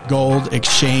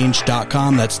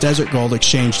desertgoldexchange.com. That's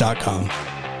desertgoldexchange.com.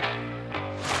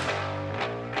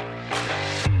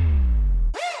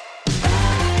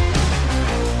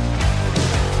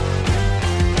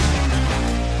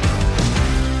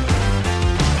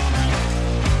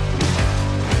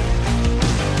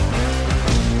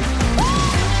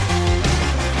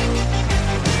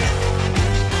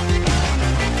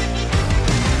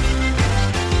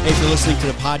 If you're listening to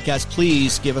the podcast,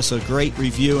 please give us a great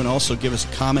review and also give us a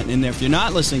comment in there. If you're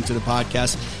not listening to the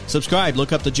podcast, subscribe.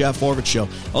 Look up the Jeff Haughwout Show.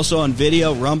 Also on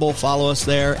video, Rumble, follow us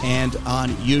there, and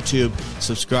on YouTube,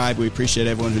 subscribe. We appreciate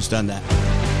everyone who's done that.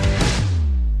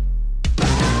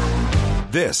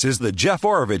 This is the Jeff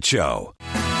Haughwout Show.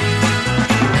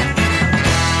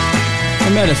 I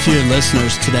met a few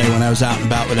listeners today when I was out and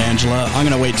about with Angela. I'm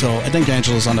going to wait till, I think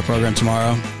Angela's on the program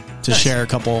tomorrow to share a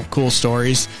couple cool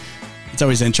stories. It's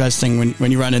always interesting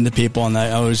when you run into people, and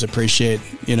I always appreciate,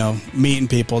 meeting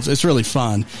people. It's really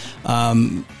fun.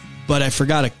 But I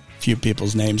forgot a few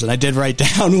people's names, and I did write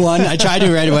down one. I tried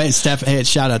to right away. Hey,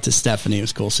 shout out to Stephanie. It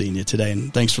was cool seeing you today,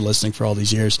 and thanks for listening for all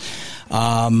these years.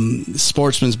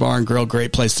 Sportsman's Bar and Grill,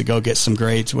 great place to go get some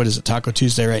great, what is it, Taco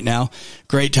Tuesday right now?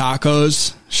 Great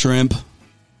tacos, shrimp.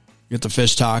 Get the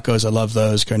fish tacos. I love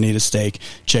those. Carnita steak,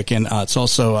 chicken. It's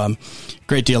also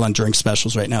great deal on drink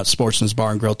specials right now at Sportsman's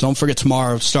Bar and Grill. Don't forget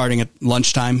tomorrow, starting at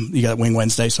lunchtime, you got Wing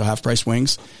Wednesday, so half price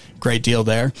wings. Great deal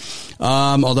there.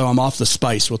 Although I'm off the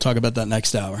spice. We'll talk about that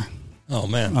next hour. Oh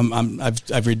man,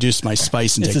 I've reduced my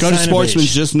spice intake. Go to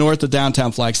Sportsman's just north of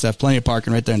downtown Flagstaff. Plenty of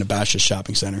parking right there in the Bashas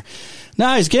Shopping Center.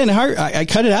 No, it's getting hard. I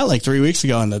cut it out like 3 weeks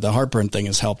ago, and the heartburn thing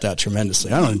has helped out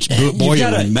tremendously. I don't know, bore you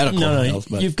with medical health,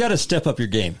 but you've got to step up your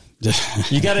game.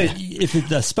 You got to, if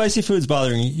the spicy food's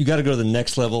bothering you, you got to go to the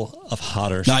next level of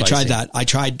hotter. No, spicy. I tried that. I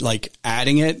tried like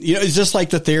adding it. It's just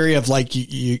like the theory of like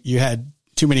you had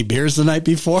too many beers the night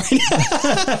before.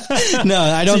 No,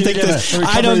 I don't think this.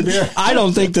 I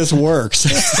don't think this works.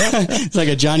 It's like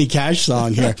a Johnny Cash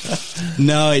song here.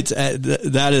 No, it's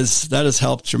that has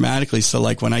helped dramatically. So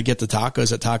like when I get the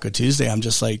tacos at Taco Tuesday, I'm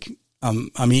just like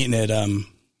I'm eating it.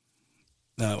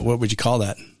 What would you call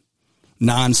that?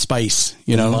 Non-spice,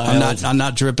 I'm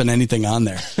not dripping anything on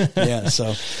there. Yeah,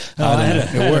 so I had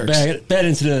it works. A bad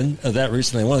incident of that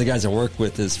recently. One of the guys I work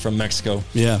with is from Mexico.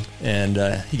 Yeah,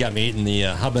 and he got me eating the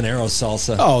habanero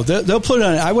salsa. Oh, they'll put it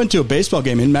on. I went to a baseball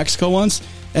game in Mexico once,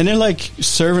 and they're like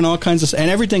serving all kinds of,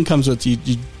 and everything comes with you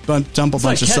dump a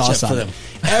bunch of sauce on it.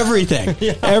 Everything.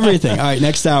 Yeah. Everything. All right,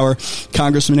 next hour,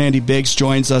 Congressman Andy Biggs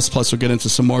joins us, plus we'll get into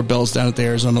some more bills down at the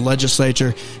Arizona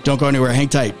legislature. Don't go anywhere. Hang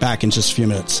tight. Back in just a few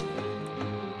minutes.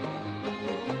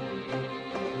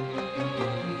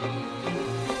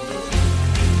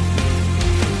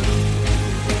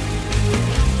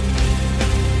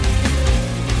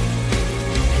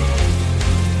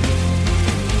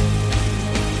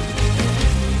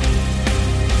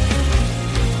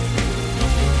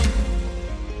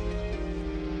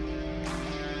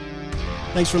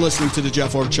 Thanks for listening to the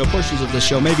Jeff Haughwout Show. Portions of this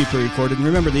show may be pre-recorded. And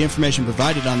remember, the information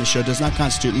provided on the show does not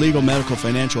constitute legal, medical,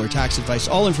 financial, or tax advice.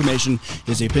 All information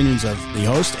is the opinions of the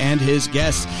host and his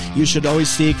guests. You should always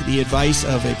seek the advice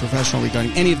of a professional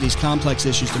regarding any of these complex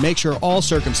issues to make sure all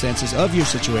circumstances of your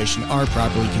situation are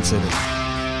properly considered.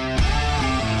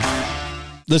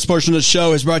 This portion of the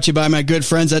show is brought to you by my good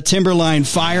friends at Timberline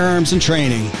Firearms and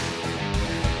Training.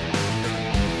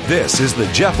 This is the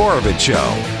Jeff Haughwout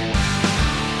Show.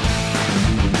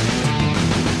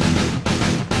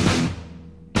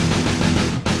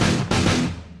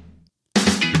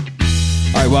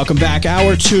 All right, welcome back.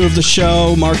 Hour 2 of the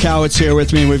show. Mark Haughwout's here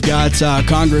with me. We've got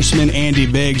Congressman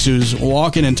Andy Biggs, who's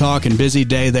walking and talking. Busy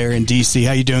day there in D.C.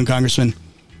 How you doing, Congressman?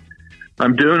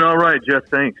 I'm doing all right, Jeff.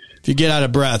 Thanks. If you get out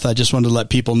of breath, I just wanted to let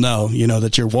people know,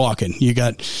 that you're walking. You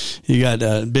got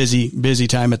a busy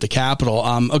time at the Capitol.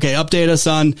 Okay, update us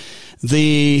on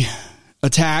the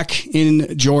attack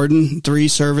in Jordan. 3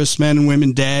 servicemen and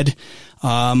women dead.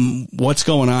 What's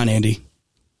going on, Andy?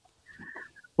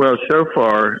 Well, so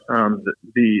far,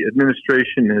 the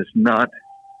administration has not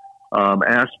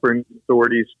asked for any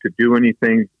authorities to do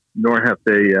anything, nor have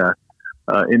they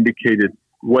indicated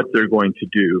what they're going to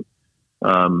do,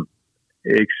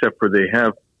 except for they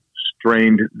have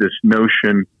strained this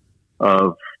notion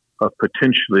of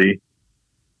potentially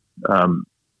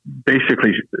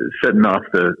basically setting off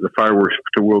the fireworks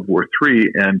to World War III,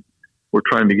 and we're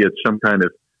trying to get some kind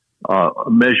of a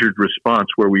measured response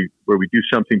where we do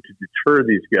something to deter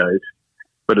these guys,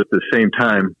 but at the same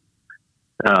time,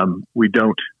 we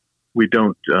don't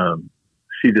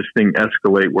see this thing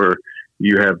escalate where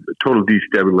you have total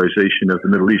destabilization of the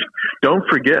Middle East. Don't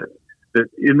forget that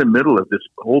in the middle of this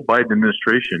whole Biden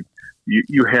administration,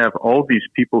 you have all these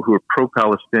people who are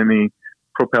pro-Palestinian,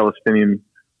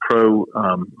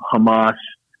 pro-Hamas.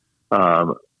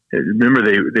 Remember,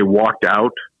 they walked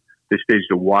out. They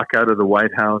staged a walkout of the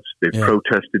White House. They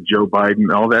protested Joe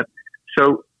Biden, all that.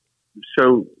 So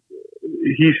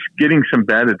he's getting some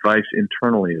bad advice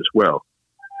internally as well.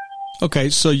 Okay,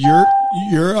 so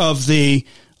you're of the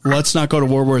let's not go to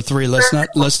World War III.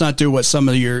 Let's not do what some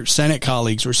of your Senate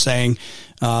colleagues were saying,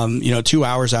 2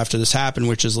 hours after this happened,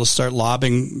 which is let's start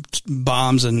lobbing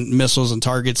bombs and missiles and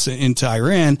targets into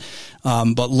Iran.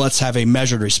 But let's have a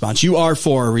measured response. You are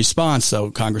for a response, though,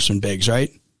 Congressman Biggs,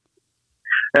 right?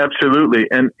 Absolutely,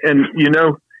 and you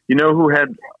know who had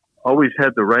always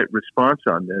had the right response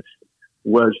on this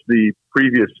was the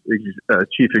previous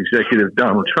chief executive,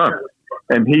 Donald Trump,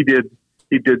 and he did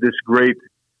this great,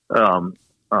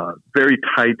 very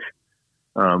tight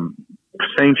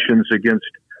sanctions against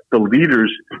the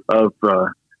leaders of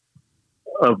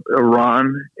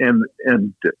Iran, and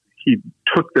he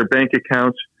took their bank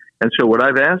accounts. And so what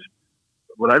I've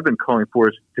been calling for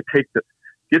is to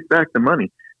get back the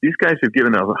money. These guys have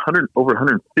given over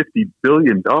 $150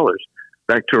 billion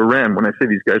back to Iran. When I say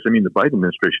these guys, I mean the Biden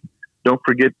administration. Don't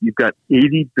forget, you've got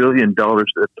 $80 billion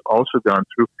that's also gone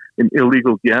through in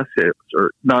illegal gas sales or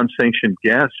non-sanctioned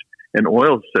gas and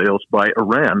oil sales by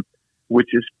Iran, which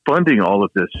is funding all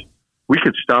of this. We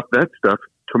could stop that stuff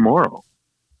tomorrow,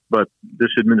 but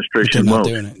this administration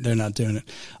won't. They're not doing it.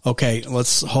 Okay,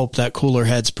 let's hope that cooler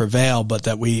heads prevail, but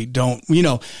that we don't,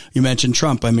 you mentioned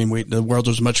Trump. I mean, the world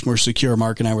was much more secure.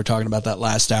 Mark and I were talking about that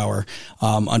last hour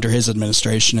under his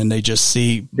administration, and they just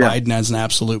see Biden as an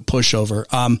absolute pushover.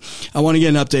 I want to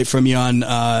get an update from you on,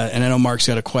 and I know Mark's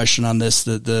got a question on this,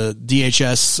 the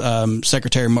DHS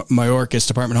Secretary Mayorkas,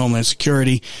 Department of Homeland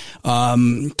Security,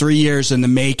 3 years in the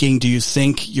making. Do you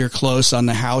think you're close on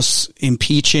the House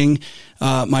impeaching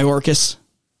Mayorkas?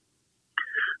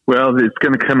 Well, it's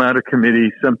going to come out of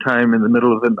committee sometime in the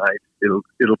middle of the night.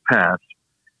 It'll pass,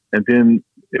 and then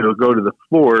it'll go to the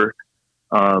floor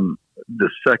the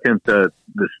second that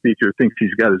the speaker thinks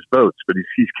he's got his votes. But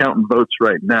he's counting votes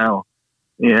right now,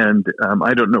 and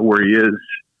I don't know where he is.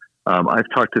 I've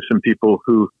talked to some people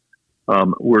who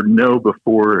were no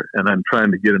before, and I'm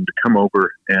trying to get him to come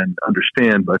over and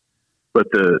understand. But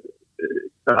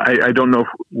I don't know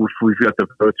if we've got the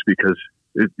votes because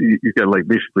you've got like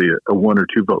basically a 1 or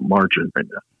 2 vote margin right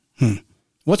now.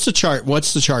 What's the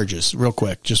charges, real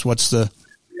quick? Just what's at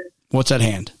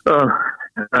hand?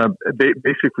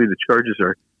 Basically, the charges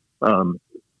are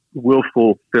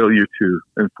willful failure to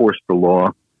enforce the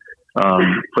law,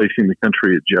 placing the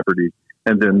country at jeopardy,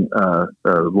 and then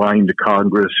lying to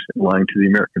Congress, lying to the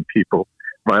American people,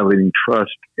 violating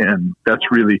trust, and that's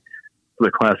really the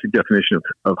classic definition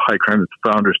of high crime that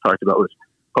the founders talked about was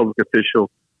public official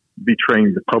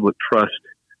betraying the public trust,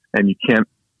 and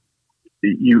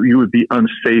you would be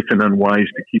unsafe and unwise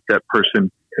to keep that person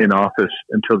in office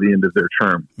until the end of their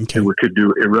term. Okay. It could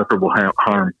do irreparable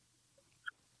harm.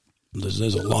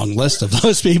 There's a long list of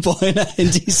those people in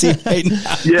D.C. right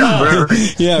now. Yeah,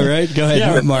 right. Yeah, right. Go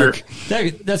ahead, Mark.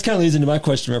 That's kind of leads into my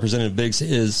question, Representative Biggs,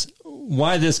 is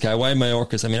why this guy? Why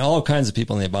Mayorkas? I mean, all kinds of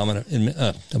people in the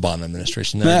Obama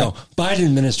administration, there you go, Biden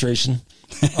administration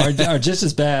are just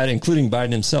as bad, including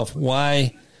Biden himself.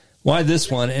 Why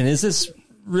this one? And is this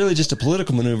really just a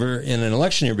political maneuver in an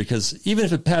election year? Because even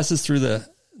if it passes through the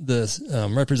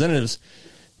representatives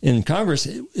in Congress,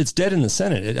 it's dead in the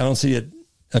Senate. I don't see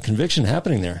a conviction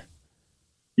happening there.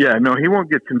 Yeah, no, he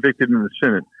won't get convicted in the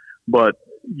Senate, but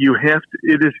you have to.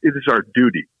 It is our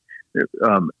duty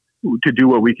to do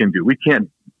what we can do. We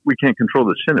can't control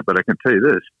the Senate, but I can tell you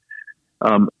this: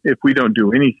 if we don't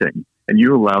do anything, and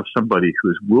you allow somebody who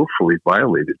has willfully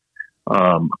violated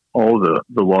all the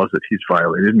laws that he's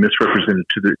violated, misrepresented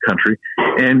to the country,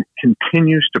 and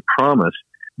continues to promise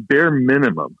bare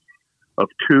minimum of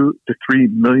 2 to 3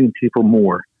 million people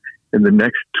more in the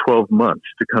next 12 months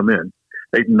to come in,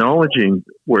 acknowledging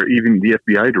where even the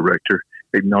FBI director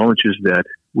acknowledges that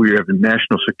we have a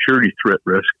national security threat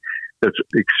risk that's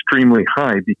extremely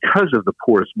high because of the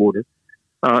porous border.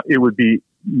 It would be,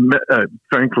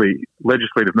 frankly,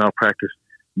 legislative malpractice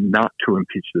not to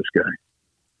impeach this guy.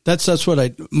 That's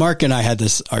what Mark and I had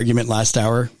this argument last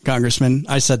hour, Congressman.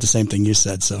 I said the same thing you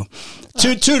said. So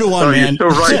 2 to 1, man.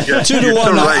 You're so right, Jeff. 2 to 1.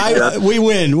 So right, we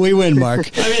win, Mark.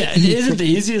 I mean, isn't the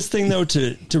easiest thing though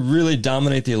to really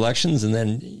dominate the elections and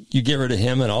then you get rid of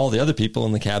him and all the other people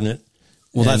in the cabinet?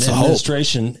 Well, that's the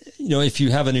administration. Hope. If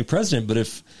you have a new president, but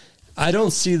if I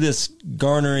don't see this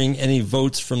garnering any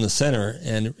votes from the center,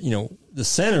 and the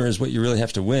center is what you really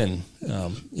have to win.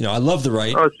 I love the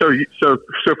right.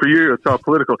 So for you, it's all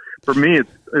political. For me,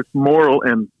 it's moral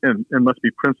and must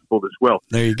be principled as well.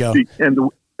 There you go.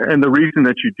 And the reason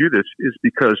that you do this is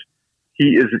because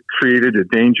he has created a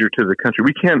danger to the country.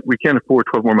 We can't afford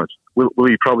 12 more months. Will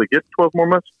he probably get 12 more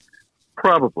months?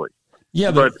 Probably.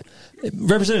 Yeah, but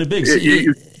Representative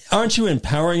Biggs, aren't you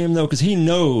empowering him though? Because he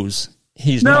knows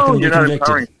he's not going to be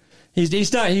convicted.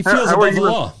 He's not. He feels above the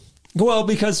law. Well,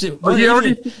 because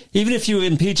even if you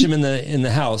impeach him in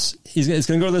the House, it's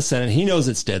going to go to the Senate. He knows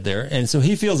it's dead there, and so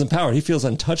he feels empowered. He feels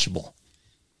untouchable.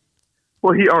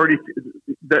 Well,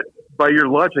 by your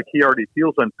logic, he already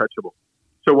feels untouchable.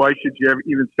 So why should you ever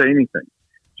even say anything?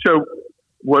 So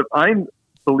what I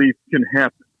believe can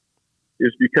happen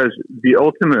is because the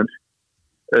ultimate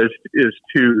is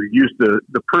to use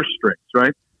the purse strings,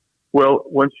 right? Well,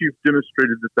 once you've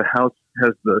demonstrated that the House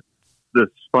has the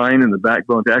spine and the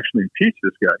backbone to actually impeach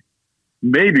this guy,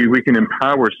 maybe we can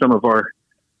empower some of our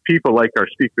people, like our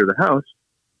Speaker of the House,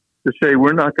 to say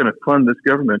we're not going to fund this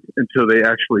government until they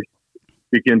actually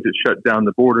begin to shut down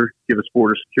the border, give us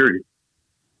border security.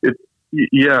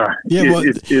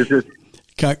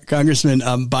 Congressman,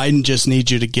 Biden just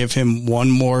needs you to give him one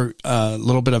more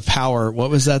little bit of power. What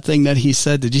was that thing that he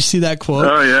said? Did you see that quote?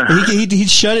 Oh, yeah. He'd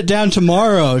shut it down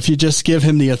tomorrow if you just give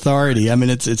him the authority. I mean,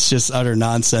 it's just utter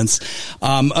nonsense.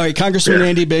 All right, Congressman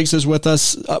Andy Biggs is with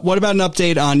us. What about an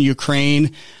update on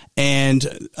Ukraine? And,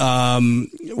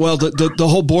 the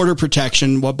whole border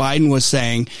protection, what Biden was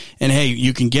saying, and hey,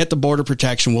 you can get the border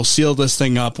protection. We'll seal this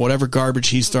thing up, whatever garbage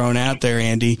he's throwing out there,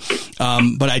 Andy.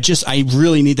 But I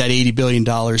really need that $80 billion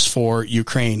for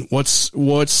Ukraine. What's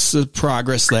the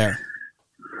progress there?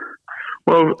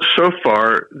 Well, so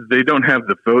far, they don't have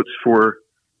the votes for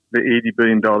the $80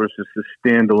 billion just to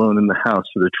stand alone in the House.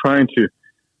 So they're trying to,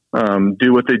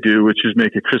 do what they do, which is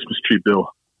make a Christmas tree bill.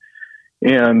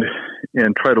 And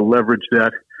try to leverage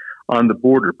that on the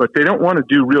border. But they don't want to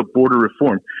do real border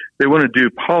reform. They want to do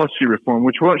policy reform,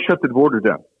 which won't shut the border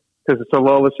down because it's a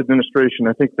lawless administration.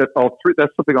 I think that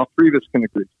that's something all three of us can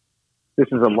agree. This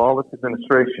is a lawless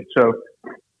administration. So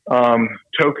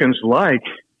tokens like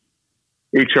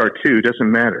HR2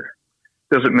 doesn't matter.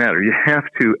 You have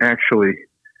to actually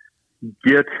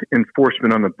get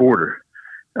enforcement on the border.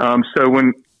 So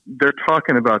when they're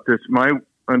talking about this, my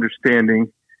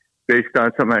understanding, based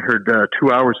on something I heard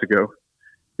 2 hours ago,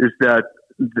 is that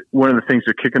one of the things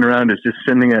they're kicking around is just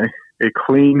sending a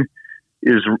clean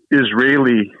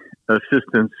Israeli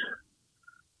assistance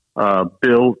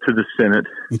bill to the Senate,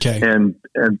 and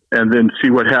then see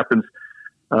what happens.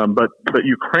 But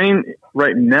Ukraine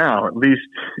right now, at least,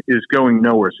 is going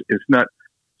nowhere. It's not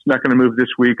going to move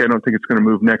this week. I don't think it's going to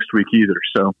move next week either.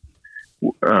 So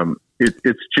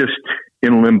it's just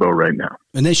in limbo right now.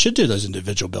 And they should do those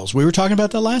individual bills. We were talking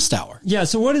about that last hour. Yeah.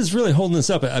 So what is really holding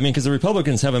this up? I mean, because the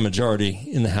Republicans have a majority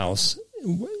in the House.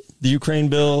 The Ukraine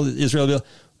bill, the Israel bill,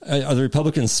 are the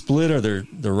Republicans split? Are there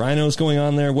the rhinos going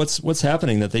on there? What's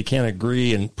happening that they can't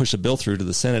agree and push a bill through to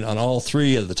the Senate on all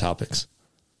three of the topics?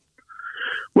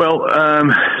 Well,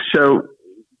 so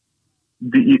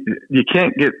you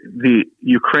can't get the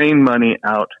Ukraine money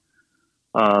out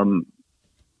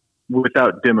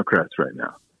without Democrats right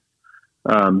now.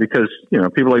 Because,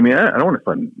 people like me, I don't want to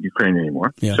fund Ukraine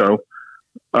anymore. Yeah. So,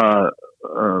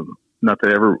 not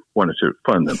that I ever wanted to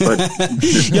fund them, but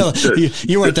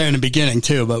you weren't there in the beginning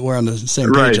too, but we're on the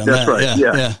same page on that. Right.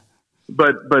 Yeah.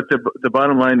 But the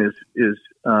bottom line is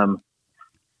the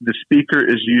speaker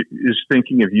is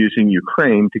thinking of using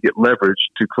Ukraine to get leverage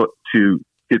to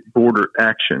get border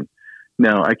action.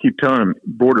 Now, I keep telling him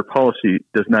border policy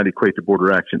does not equate to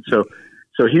border action. So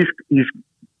he's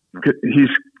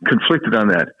conflicted on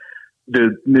that.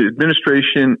 The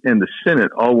administration and the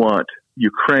Senate all want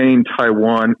Ukraine,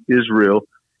 Taiwan, Israel,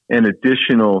 and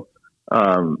additional,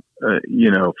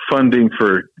 funding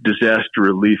for disaster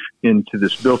relief into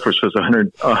this bill. For so it's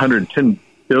 $110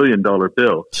 billion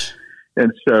bill.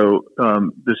 And so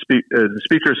the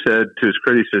speaker said, to his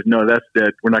credit, he says, "No, that's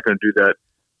dead. We're not going to do that.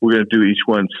 We're going to do each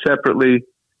one separately."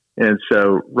 And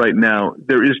so right now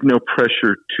there is no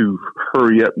pressure to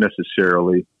hurry up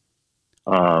necessarily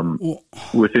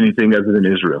with anything other than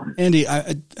Israel. Andy,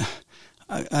 I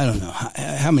don't know.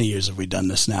 How many years have we done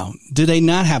this now? Do they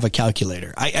not have a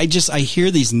calculator? I hear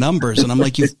these numbers and I'm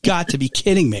like, you've got to be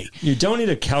kidding me. You don't need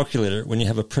a calculator when you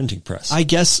have a printing press. I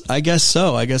guess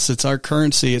so. I guess it's our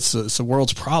currency. It's the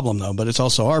world's problem though, but it's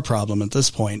also our problem at this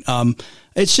point.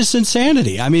 It's just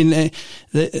insanity. I mean,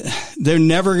 they're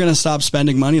never going to stop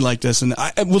spending money like this. And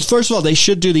first of all, they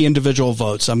should do the individual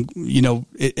votes. And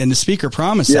the speaker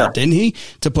promised that, didn't he?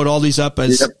 To put all these up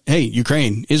as, hey,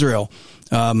 Ukraine, Israel,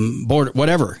 border,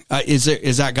 whatever.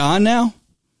 Is that gone now?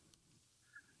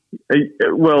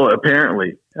 Well,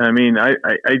 apparently. I mean, I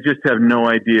just have no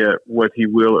idea what he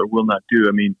will or will not do.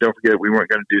 I mean, don't forget, we weren't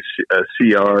going to do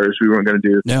CRs. We weren't going to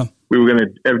do. No. We were going to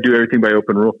do everything by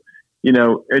open rule. You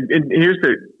know, and here's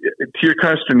to your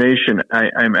consternation.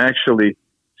 I'm actually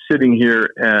sitting here.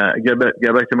 Get back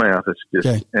to my office,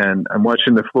 and I'm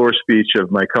watching the floor speech of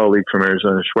my colleague from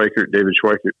Arizona, David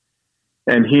Schweikert,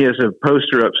 and he has a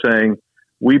poster up saying,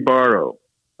 "We borrow,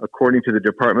 according to the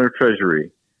Department of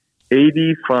Treasury,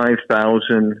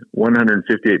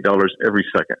 $85,158 every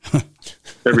second.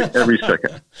 every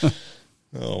second."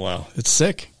 Oh, wow. It's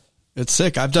sick. It's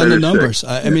sick. I've done the numbers.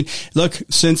 I mean, look,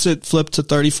 since it flipped to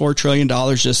 $34 trillion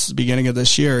just the beginning of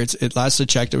this year, it last I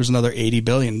checked, there was another 80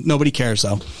 billion. Nobody cares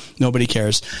though. Nobody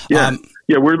cares. Yeah.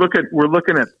 We're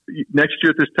looking at next year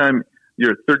at this time,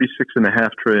 you're at $36.5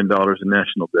 trillion in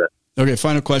national debt. Okay.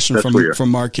 Final question from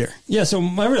Mark here. Yeah. So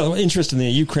my real interest in the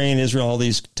Ukraine, Israel, all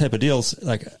these type of deals,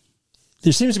 like,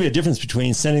 there seems to be a difference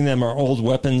between sending them our old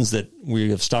weapons that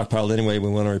we have stockpiled anyway, we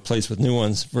want to replace with new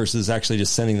ones, versus actually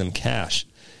just sending them cash.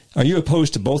 Are you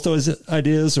opposed to both those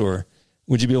ideas, or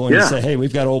would you be willing to say, hey,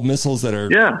 we've got old missiles that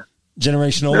are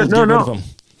generation old, get rid of them?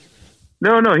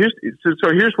 No.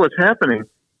 Here's what's happening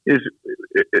is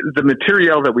the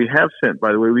material that we have sent,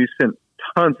 by the way, we've sent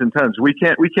tons and tons. We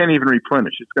can't even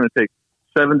replenish. It's going to take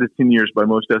 7 to 10 years by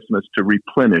most estimates to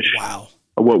replenish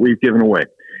what we've given away.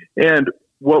 And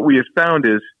what we have found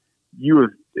is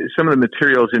some of the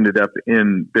materials ended up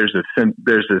in, there's a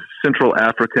Central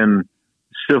African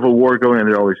civil war going on.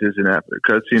 There always is in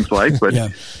Africa, it seems like, but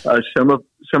some of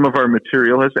our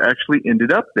material has actually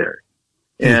ended up there.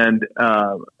 And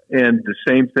the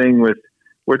same thing with,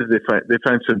 where did they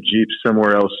find some Jeeps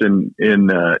somewhere else in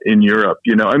Europe,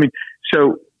 you know? I mean,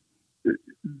 so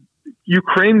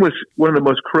Ukraine was one of the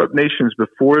most corrupt nations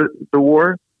before the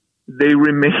war. They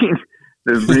remain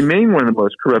one of the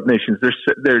most corrupt nations.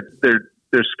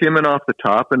 They're skimming off the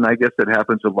top, and I guess that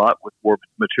happens a lot with war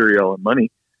material and money.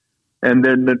 And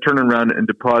then they're turning around and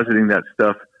depositing that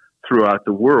stuff throughout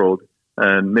the world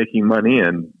and making money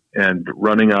and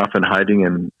running off and hiding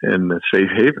in the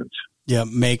safe havens. Yeah,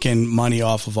 making money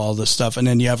off of all this stuff. And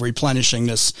then you have replenishing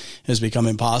this has become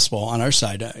impossible on our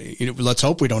side. Let's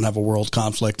hope we don't have a world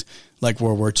conflict like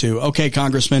World War II. Okay,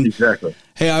 Congressman. Exactly.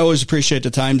 Hey, I always appreciate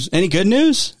the times. Any good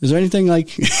news? Is there anything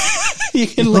like you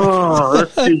can look? Oh,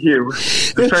 let's see here.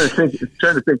 I'm trying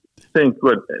to think.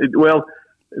 Well,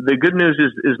 the good news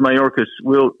is Mayorkas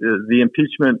the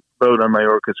impeachment vote on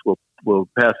Mayorkas will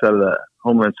pass out of the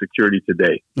Homeland Security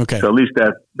today. Okay. So at least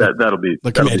that'll be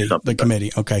the committee. The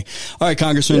committee. Okay. All right,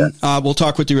 Congressman. Yeah. We'll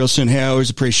talk with you real soon. Hey, I always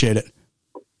appreciate it.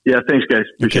 Yeah. Thanks, guys.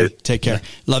 Appreciate it. Take care.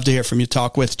 Love to hear from you.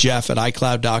 Talk with Jeff at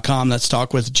iCloud.com. That's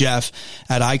talk with Jeff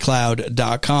at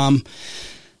iCloud.com.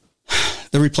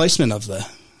 The replacement of the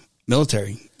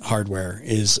military hardware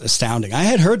is astounding. I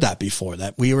had heard that before,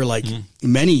 that we were like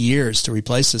many years to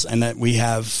replace this, and that we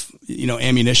have,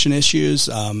 ammunition issues.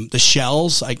 The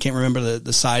shells, I can't remember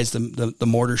the size, the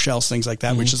mortar shells, things like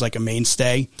that, which is like a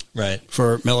mainstay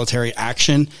for military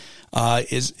action.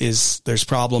 There's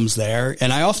problems there.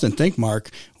 And I often think,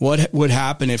 Mark, what would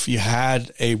happen if you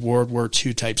had a World War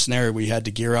II type scenario where you had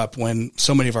to gear up when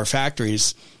so many of our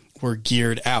factories were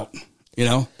geared out?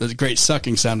 The great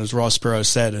sucking sound, as Ross Perot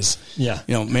said, is,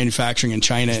 manufacturing in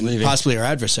China and possibly our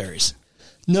adversaries.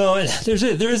 No, there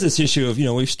is this issue of,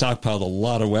 we've stockpiled a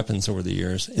lot of weapons over the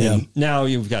years. And now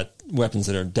you've got weapons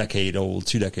that are 2 decades old.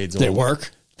 They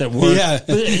work. Yeah. But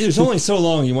there's only so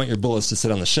long you want your bullets to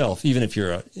sit on the shelf. Even if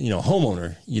you're a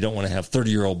homeowner, you don't want to have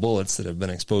 30-year-old bullets that have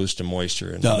been exposed to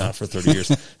moisture and not for 30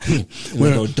 years. We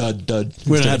don't go dud.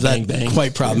 We don't have that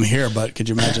quite problem here, but could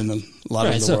you imagine a lot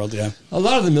of the world? Yeah, a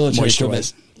lot of the military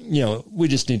equipment, we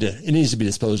just it needs to be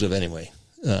disposed of anyway.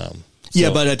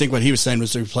 But I think what he was saying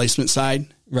was the replacement side.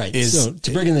 Right. So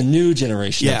to bring in the new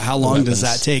generation. Yeah. How long does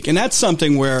that take? And that's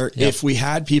something where if we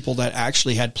had people that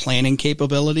actually had planning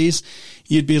capabilities,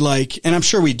 you'd be like, and I'm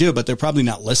sure we do, but they're probably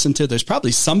not listened to. There's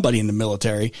probably somebody in the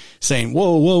military saying,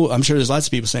 whoa. I'm sure there's lots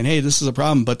of people saying, hey, this is a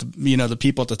problem. But the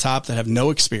people at the top that have no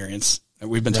experience that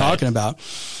we've been talking about,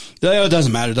 it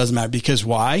doesn't matter. Because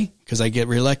why? Because I get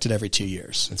reelected every 2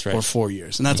 years. That's right. Or 4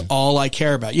 years. And that's all I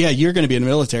care about. Yeah, you're going to be in the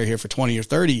military here for 20 or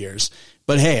 30 years.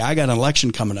 But hey, I got an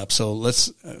election coming up. So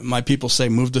my people say,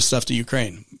 move this stuff to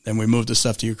Ukraine. And we move this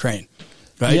stuff to Ukraine.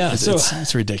 Right? Yeah.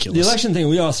 It's ridiculous. The election thing,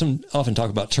 we often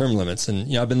talk about term limits.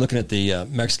 And, I've been looking at the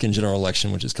Mexican general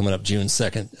election, which is coming up June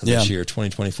 2nd of this year,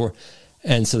 2024.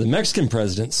 And so the Mexican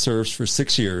president serves for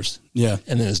 6 years. Yeah.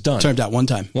 And then is done. Termed out one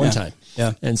time. One time.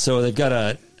 Yeah. And so they've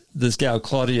got this gal,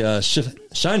 Claudia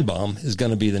Sheinbaum, is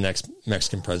going to be the next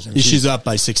Mexican president. She's up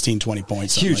by 16, 20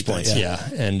 points. Huge points, yeah.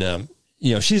 And,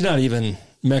 she's not even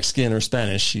Mexican or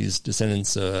Spanish. She's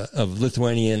descendants of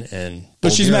Lithuanian and Bulgarian.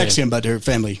 But she's Mexican, but her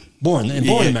family... Born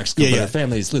in Mexico, but her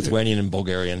family is Lithuanian and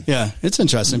Bulgarian. Yeah, it's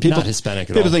interesting. People, not Hispanic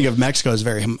at all. People think of Mexico as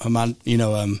very,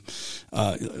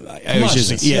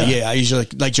 I usually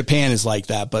like Japan is like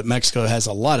that, but Mexico has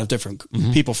a lot of different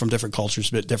people from different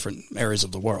cultures, but different areas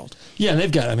of the world. Yeah, and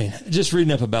they've got, just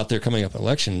reading up about their coming up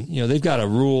election, they've got a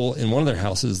rule in one of their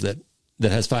houses that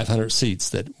has 500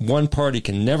 seats, that one party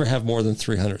can never have more than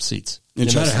 300 seats. No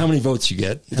matter how many votes you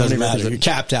get. It doesn't matter. You're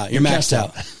capped out. You're maxed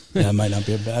out. That might not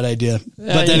be a bad idea.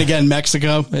 But then again,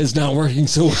 Mexico is not working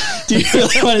so well. Do you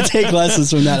really want to take lessons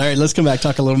from that? All right, let's come back,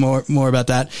 talk a little more about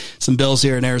that. Some bills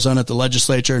here in Arizona at the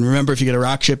legislature. And remember, if you get a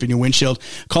rock chip in your windshield,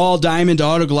 call Diamond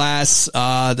Auto Glass.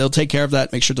 They'll take care of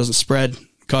that. Make sure it doesn't spread,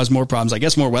 cause more problems. I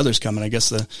guess more weather's coming. I guess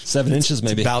the 7 inches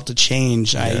maybe about to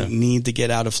change. Yeah. I need to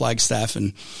get out of Flagstaff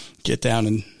and get down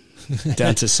to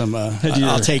some,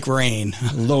 I'll take rain.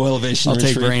 Low elevation. I'll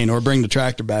take rain or bring the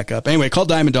tractor back up. Anyway, call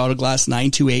Diamond Auto Glass,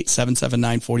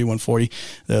 928-779-4140.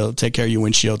 They'll take care of your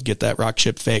windshield, get that rock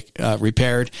chip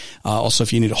repaired. Also,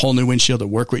 if you need a whole new windshield, to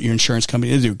work with your insurance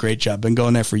company, they do a great job. Been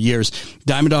going there for years.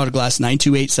 Diamond Auto Glass,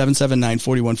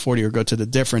 928-779-4140, or go to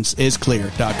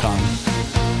thedifferenceisclear.com.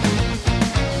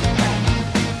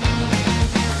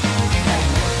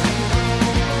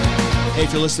 Hey,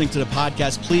 if you're listening to the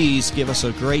podcast, please give us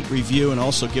a great review and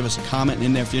also give us a comment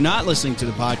in there. If you're not listening to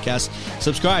the podcast,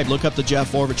 subscribe. Look up The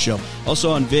Jeff Orvich Show. Also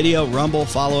on video, Rumble,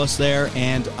 follow us there,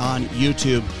 and on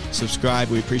YouTube, subscribe.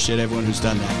 We appreciate everyone who's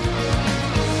done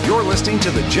that. You're listening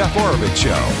to The Jeff Orvich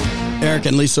Show. Eric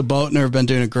and Lisa Boatner have been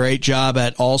doing a great job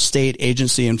at Allstate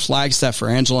Agency in Flagstaff for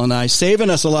Angela and I, saving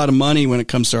us a lot of money when it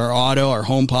comes to our auto, our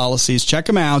home policies. Check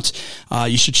them out.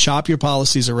 You should shop your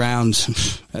policies around.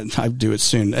 I do it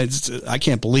soon. I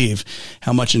can't believe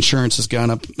how much insurance has gone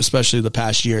up, especially the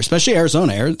past year, especially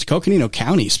Arizona. Coconino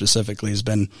County specifically has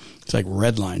been, it's like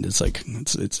redlined. It's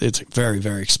very,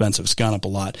 very expensive. It's gone up a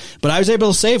lot. But I was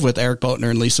able to save with Eric Boatner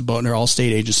and Lisa Boatner,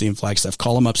 Allstate Agency in Flagstaff.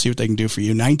 Call them up, see what they can do for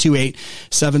you.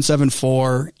 928-774-8722.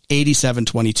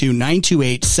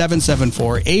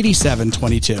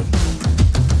 928-774-8722.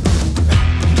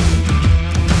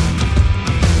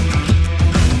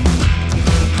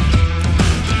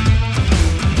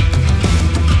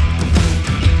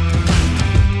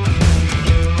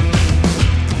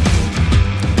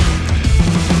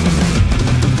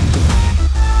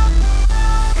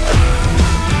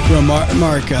 Well, Mark,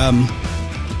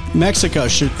 Mexico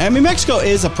Mexico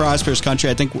is a prosperous country.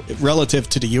 I think relative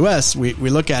to the U.S., we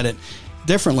look at it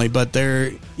differently, but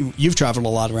you've traveled a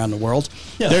lot around the world.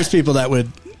 Yeah. There's people that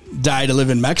would die to live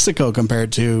in Mexico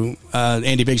compared to,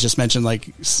 Andy Biggs just mentioned,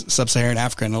 like sub-Saharan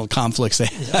Africa and all the conflicts they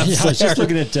have. I was just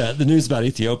looking at the news about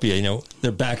Ethiopia.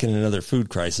 They're back in another food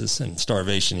crisis and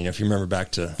starvation. If you remember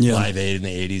back to Live Aid in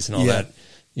the 80s and all that.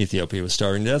 Ethiopia was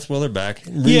starving to death. Well, they're back.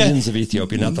 Regions of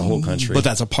Ethiopia, not the whole country. But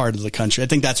that's a part of the country. I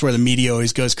think that's where the media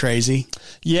always goes crazy.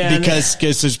 Yeah. Because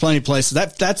there's plenty of places.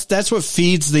 That's what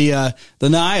feeds the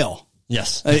Nile.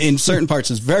 Yes. In certain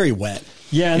parts, it's very wet.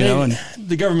 Yeah. And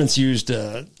the government's used,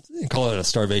 call it a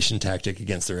starvation tactic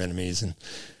against their enemies. And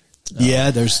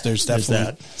there's definitely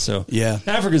that. So yeah,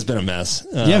 Africa's been a mess.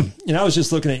 I was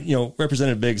just looking at,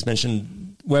 Representative Biggs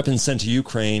mentioned weapons sent to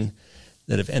Ukraine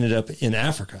that have ended up in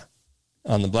Africa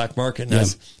on the black market.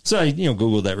 And so I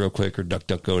Googled that real quick, or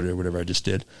DuckDuckGo or whatever I just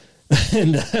did.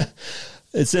 And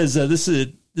it says, this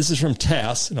is from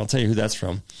TASS, and I'll tell you who that's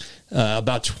from.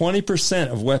 About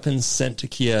 20% of weapons sent to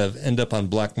Kiev end up on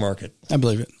black market. I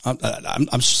believe it.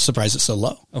 I'm surprised it's so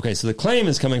low. Okay, so the claim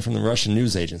is coming from the Russian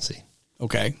news agency.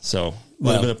 Okay. So a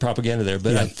little bit of propaganda there,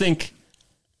 but I think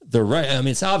they're right.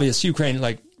 It's obvious Ukraine,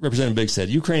 like Representative Biggs said,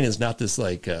 Ukraine is not this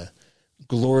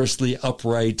gloriously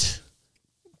upright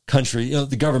country.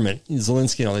 The government,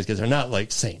 Zelensky and all these guys are not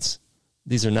like saints.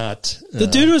 These are not. The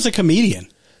dude was a comedian,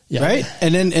 right?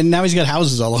 And now he's got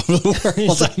houses all over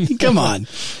the world. Come on,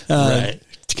 right?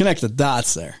 To connect the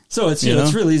dots there. So it's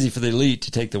it's real easy for the elite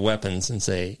to take the weapons and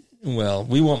say, well,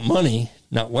 we want money,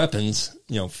 not weapons.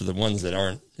 For the ones that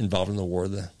aren't involved in the war,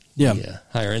 the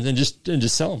higher end, and just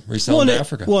sell them, resell them to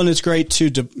Africa. Well, and it's great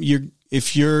too.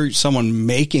 If you're someone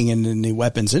making in the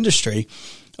weapons industry.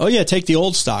 Oh yeah, take the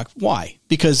old stock. Why?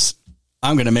 Because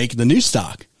I'm going to make the new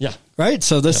stock. Yeah. Right.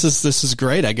 So this is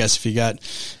great. I guess if you got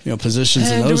positions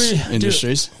in those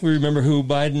industries. We remember who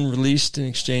Biden released in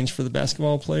exchange for the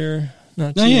basketball player.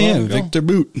 Not too long ago. Victor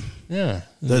Boot. Yeah.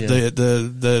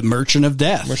 The merchant of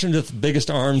death. Merchant of death, biggest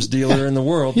arms dealer in the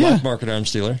world. Black market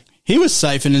arms dealer. He was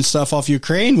siphoning stuff off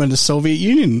Ukraine when the Soviet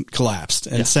Union collapsed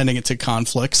and sending it to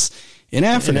conflicts In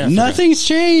Africa. Nothing's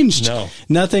changed. No.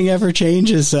 Nothing ever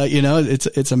changes.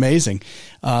 It's amazing.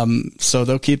 So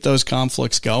they'll keep those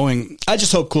conflicts going. I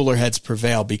just hope cooler heads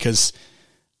prevail because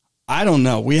I don't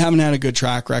know. We haven't had a good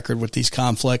track record with these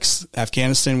conflicts.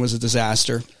 Afghanistan was a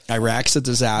disaster. Iraq's a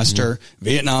disaster. Mm-hmm.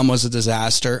 Vietnam was a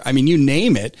disaster. I mean, you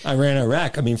name it. Iran,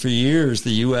 Iraq. I mean, for years, the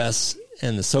U.S.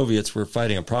 and the Soviets were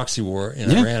fighting a proxy war in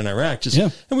Iran and Iraq.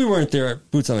 And we weren't there,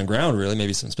 boots on the ground, really.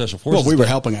 Maybe some special forces. Well, we were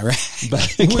helping Iraq.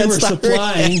 But we were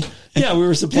supplying. Yeah, we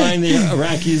were supplying the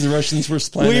Iraqis. The Russians were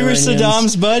supplying the Iranians. We were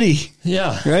Saddam's buddy.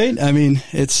 Yeah. Right? I mean,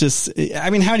 it's just, how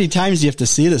many times do you have to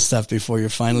see this stuff before you're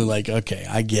finally like, okay,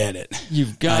 I get it.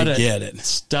 You've got to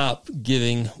stop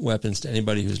giving weapons to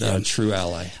anybody who's not a true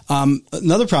ally.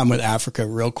 Another problem with Africa,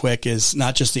 real quick, is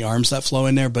not just the arms that flow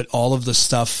in there, but all of the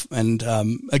stuff. And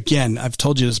again, I've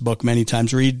told you this book many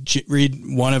times. Read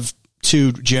one of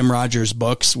 2 Jim Rogers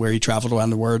books where he traveled around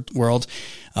the world.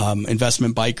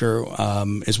 Investment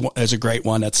Biker is a great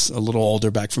one. That's a little older,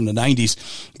 back from the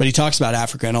 90s. But he talks about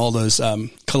Africa and all those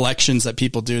collections that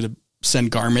people do to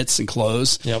send garments and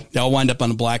clothes. Yep. They all wind up on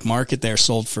the black market. They're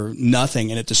sold for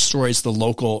nothing, and it destroys the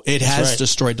local. It has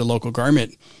destroyed the local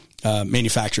garment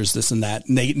manufacturers, this and that.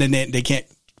 And they can't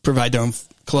provide their own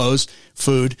clothes,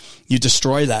 food. You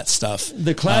destroy that stuff.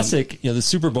 The classic, the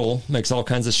Super Bowl makes all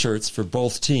kinds of shirts for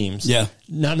both teams. Yeah.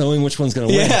 Not knowing which one's going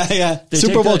to win. Yeah.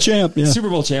 Super Bowl champ. Yeah. Super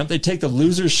Bowl champ. They take the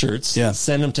loser's shirts,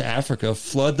 send them to Africa,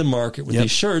 flood the market with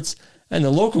these shirts, and the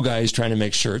local guy who's trying to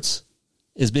make shirts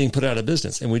is being put out of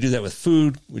business. And we do that with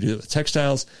food. We do it with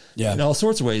textiles. In all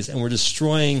sorts of ways. And we're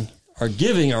destroying our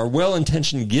giving, our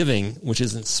well-intentioned giving, which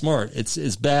isn't smart. It's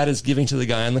as bad as giving to the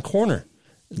guy on the corner.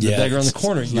 The beggar on the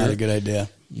corner. It's not a good idea.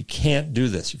 You can't do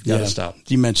this. You've got to stop.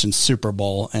 You mentioned Super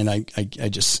Bowl, and I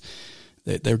just,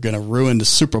 they're going to ruin the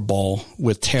Super Bowl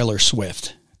with Taylor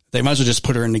Swift. They might as well just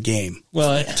put her in the game.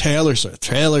 Well, Taylor Swift.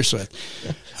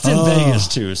 It's in Vegas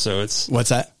too, so it's.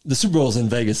 What's that? The Super Bowl's in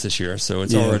Vegas this year, so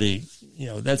it's already,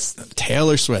 that's.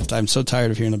 Taylor Swift. I'm so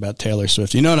tired of hearing about Taylor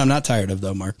Swift. You know what I'm not tired of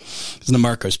though, Mark? It's the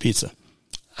Marco's Pizza.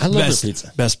 I love their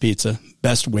pizza. Best pizza,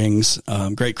 best wings,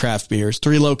 great craft beers.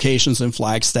 3 locations in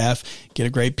Flagstaff. Get a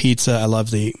great pizza. I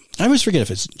always forget if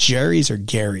it's Jerry's or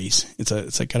Gary's. It's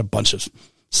got a bunch of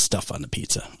stuff on the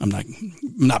pizza. I'm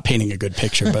not painting a good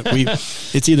picture, but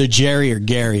it's either Jerry or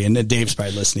Gary. And Dave's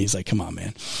probably listening. He's like, come on,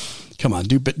 man. Come on,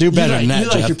 do better than that. You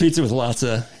like Jeff. your pizza with lots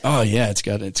of. Oh yeah, it's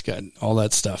got all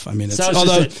that stuff. I mean,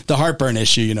 although the heartburn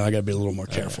issue, I got to be a little more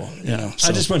careful. So.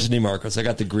 I just went to New Marcos. I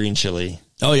got the green chili.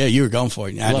 Oh yeah, you were going for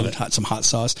it. Love it. Some hot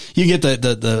sauce. You can get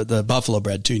the buffalo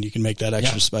bread too, and you can make that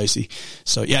extra spicy.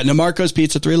 So yeah, Namarco's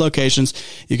Pizza, 3 locations.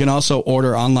 You can also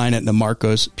order online at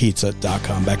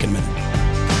namarcospizza.com. Back in a minute.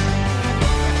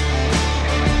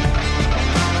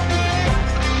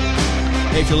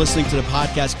 Hey, if you're listening to the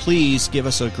podcast, please give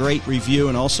us a great review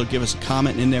and also give us a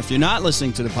comment in there. If you're not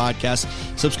listening to the podcast,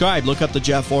 subscribe. Look up the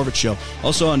Jeff Haughwout Show.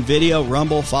 Also on video,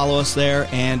 Rumble, follow us there,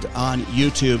 and on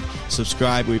YouTube,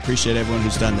 subscribe. We appreciate everyone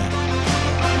who's done that.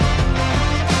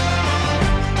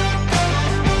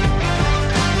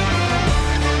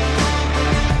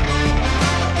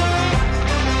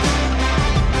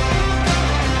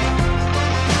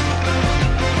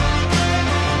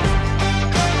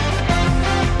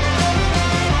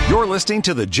 You're listening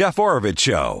to The Jeff Haughwout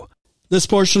Show. This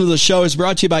portion of the show is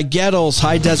brought to you by Gettles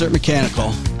High Desert Mechanical.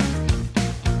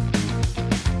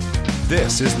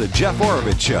 This is The Jeff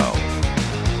Haughwout Show.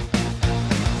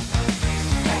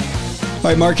 All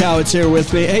right, Mark Haughwout's here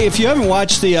with me. Hey, if you haven't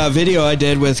watched the video I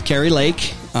did with Carrie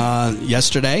Lake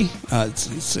yesterday,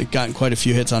 it's gotten quite a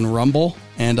few hits on Rumble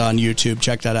and on YouTube.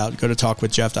 Check that out. Go to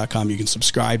talkwithjeff.com. You can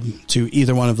subscribe to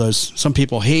either one of those. Some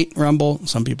people hate Rumble.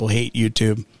 Some people hate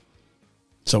YouTube.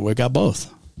 So we got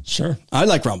both. Sure. I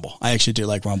like Rumble. I actually do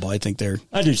like Rumble. I think they're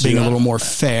being a little more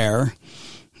fair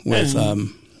with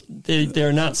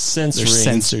they're not censoring. Their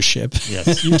censorship.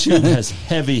 Yes. YouTube has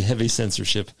heavy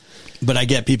censorship. But I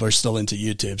get people are still into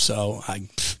YouTube, so I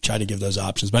try to give those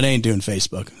options. But I ain't doing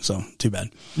Facebook, so too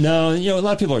bad. No, a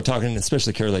lot of people are talking,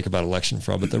 especially Carrie Lake, about election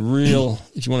fraud. But the real,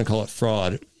 if you want to call it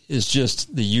fraud, is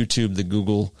just the YouTube, the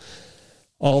Google,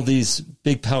 all these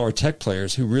big power tech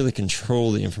players who really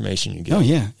control the information you get. Oh,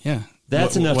 yeah.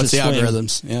 That's enough to swing.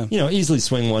 What's the algorithms? Yeah. Easily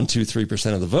swing 1%, 2%,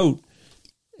 3% of the vote.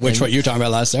 Which what you were talking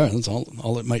about last hour. That's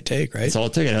all it might take, right? That's all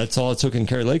it took. That's all it took in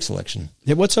Carrie Lake's election.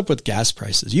 Yeah, what's up with gas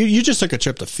prices? You just took a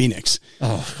trip to Phoenix.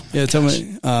 Oh, yeah. Tell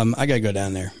me, I got to go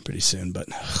down there pretty soon.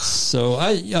 But so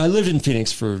I lived in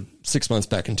Phoenix for 6 months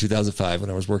back in 2005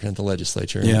 when I was working at the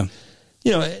legislature. Yeah.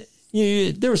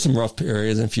 And, there were some rough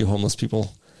areas and a few homeless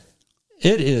people.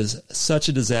 It is such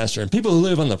a disaster. And people who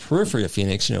live on the periphery of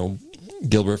Phoenix,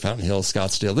 Gilbert, Fountain Hill,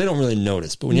 Scottsdale, they don't really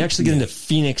notice. But when you actually get into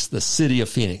Phoenix, the city of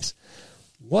Phoenix,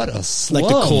 what a slum.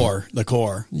 Like the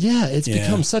core. Yeah, it's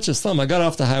become such a slum. I got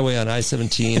off the highway on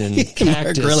I-17 and Cactus.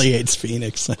 Mark really hates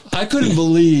Phoenix. I couldn't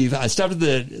believe, I stopped at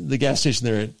the gas station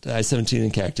there at I-17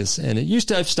 and Cactus, and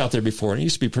I've stopped there before, and it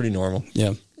used to be pretty normal.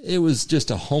 Yeah. It was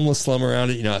just a homeless slum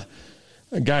around it, you know,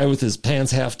 a guy with his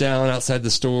pants half down outside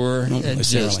the store.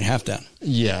 Only half down.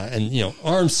 Yeah, and, you know,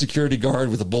 armed security guard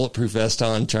with a bulletproof vest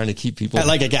on trying to keep people. At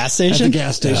like a gas station? At the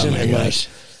gas station. Oh, my gosh.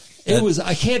 It was,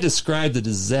 I can't describe the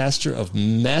disaster of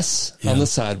mess on the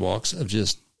sidewalks, of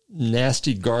just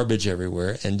nasty garbage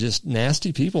everywhere, and just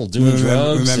nasty people doing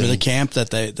drugs. Remember the camp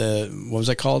that what was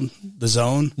it called? The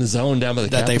Zone? The Zone down by the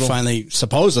That Capitol? they finally,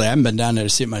 supposedly, I haven't been down there to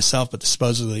see it myself, but they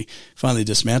supposedly finally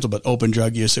dismantled, but open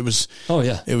drug use. It was, oh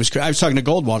yeah. It was, I was talking to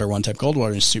Goldwater one time,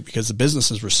 Goldwater Institute, because the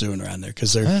businesses were suing around there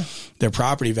because their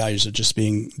property values are just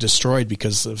being destroyed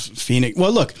because of Phoenix.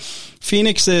 Well, look,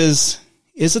 Phoenix is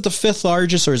it the 5th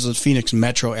largest, or is it the Phoenix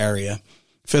metro area?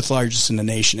 5th largest in the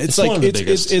nation. It's like,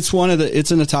 it's one of the,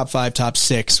 it's in the top 5, top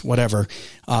 6, whatever.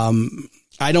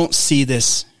 I don't see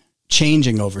this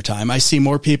changing over time. I see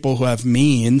more people who have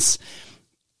means,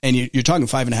 and you're talking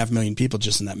 5.5 million people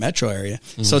just in that metro area.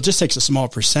 Mm-hmm. So it just takes a small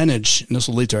percentage, and this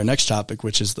will lead to our next topic,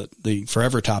 which is the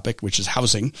forever topic, which is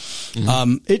housing.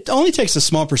 Mm-hmm. It only takes a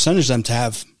small percentage of them to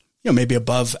have, you know, maybe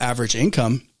above average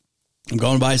income. I'm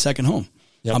going to buy a second home.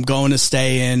 Yep. I'm going to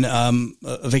stay in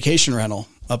a vacation rental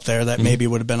up there that maybe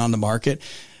would have been on the market.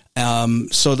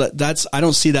 So that's, I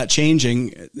don't see that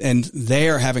changing, and they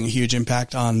are having a huge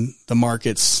impact on the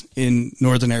markets in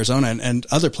northern Arizona and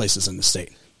other places in the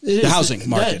state. The housing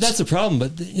markets. That's a problem.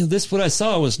 But you know, what I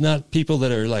saw was not people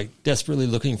that are like desperately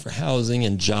looking for housing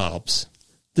and jobs.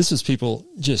 This was people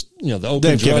just, you know, the open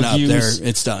They've given drug up. use.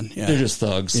 It's done. Yeah. They're just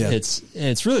thugs. Yeah.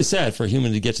 It's really sad for a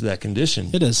human to get to that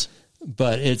condition. It is.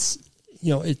 But it's,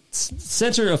 you know, it's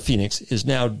center of Phoenix is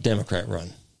now Democrat run.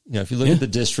 You know, if you look at the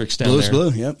districts down there,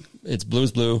 blue, yep. It's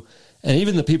blue. And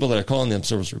even the people that are calling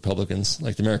themselves Republicans,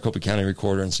 like the Maricopa County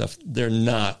Recorder and stuff, they're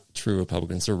not true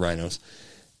Republicans. They're rhinos.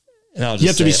 And I'll just you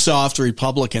have to be soft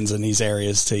Republicans in these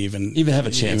areas to even have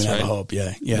a chance, even right? have a hope.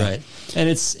 Yeah. Right.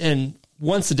 And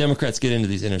once the Democrats get into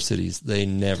these inner cities, they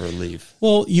never leave.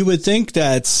 Well, you would think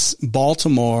that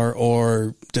Baltimore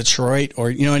or Detroit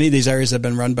or, you know, any of these areas that have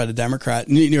been run by the Democrat,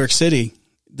 New York City,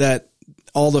 that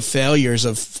all the failures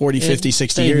of 40, 50,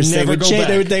 60 years, they would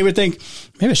change. They would think,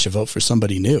 maybe I should vote for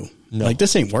somebody new. No. Like,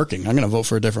 this ain't working. I'm going to vote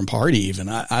for a different party even.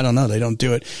 I don't know. They don't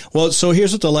do it. Well, so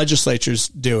here's what the legislature's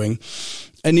doing.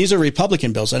 And these are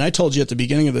Republican bills. And I told you at the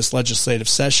beginning of this legislative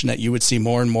session that you would see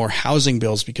more and more housing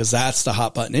bills, because that's the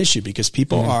hot button issue, because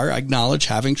people are, acknowledge,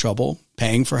 having trouble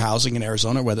paying for housing in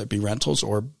Arizona, whether it be rentals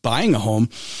or buying a home.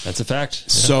 That's a fact. Yeah.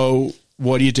 So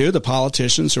what do? The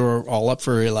politicians who are all up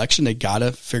for re-election, they got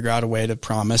to figure out a way to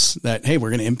promise that, hey, we're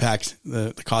going to impact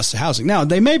the cost of housing. Now,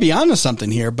 they may be onto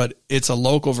something here, but it's a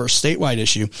local versus statewide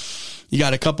issue. You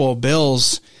got a couple of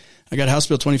bills. I got House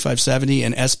Bill 2570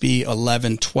 and SB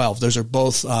 1112. Those are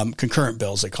both concurrent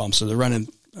bills, they call them. So they're running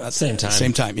at the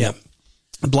same time. Yeah.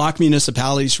 Block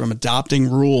municipalities from adopting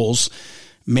rules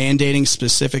mandating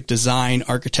specific design,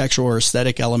 architectural, or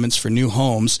aesthetic elements for new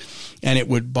homes, and it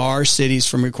would bar cities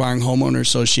from requiring homeowner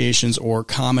associations or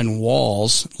common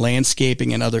walls,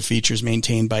 landscaping, and other features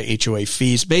maintained by HOA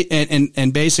fees,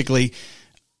 and basically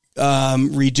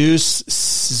reduce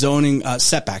zoning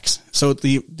setbacks. So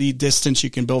the distance you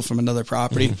can build from another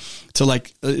property to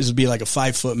it would be like a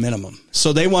 5-foot minimum.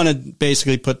 So they want to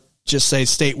basically just say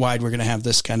statewide, we're going to have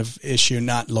this kind of issue,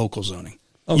 not local zoning.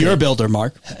 Okay. You're a builder,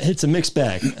 Mark. It's a mixed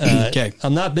bag. Okay.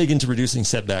 I'm not big into reducing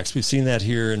setbacks. We've seen that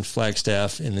here in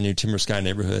Flagstaff in the new Timber Sky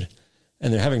neighborhood,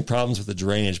 and they're having problems with the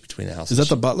drainage between the houses. Is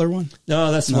that the Butler one?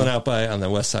 No, that's the one out on the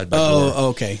west side.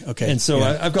 Okay. And so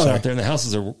I've gone out there, and the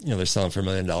houses are, they're selling for $1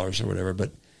 million or whatever,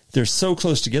 but they're so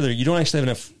close together, you don't actually have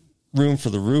enough room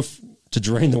for the roof to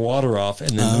drain the water off,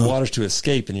 and then the water's to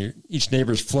escape, and each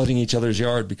neighbor's flooding each other's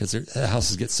yard because their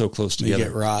houses get so close together. You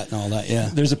get rot and all that, yeah.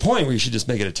 There's a point where you should just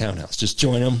make it a townhouse. Just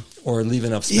join them or leave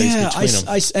enough space between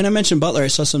them. And I mentioned Butler. I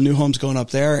saw some new homes going up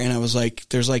there, and I was like,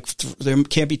 there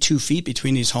can't be 2 feet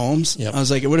between these homes. Yep. I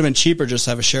was like, it would have been cheaper just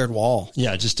to have a shared wall.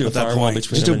 Yeah, just do a firewall between them.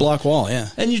 Just do a block wall, yeah.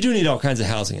 And you do need all kinds of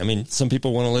housing. I mean, some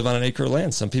people want to live on an acre of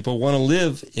land. Some people want to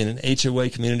live in an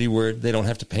HOA community where they don't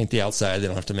have to paint the outside. They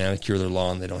don't have to manicure their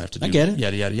lawn. They don't have to do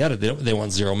yada, yada, yada. They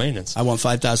want zero maintenance. I want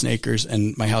 5,000 acres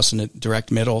and my house in the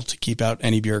direct middle to keep out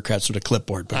any bureaucrats with a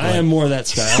clipboard. But I am more that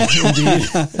style,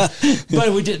 indeed.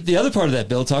 But we did the other part of that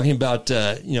bill talking about,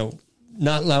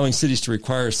 not allowing cities to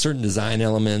require certain design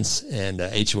elements and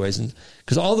HOAs, and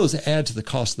because all those add to the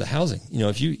cost of the housing.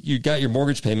 If you got your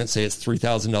mortgage payment, say it's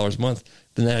 $3,000 a month,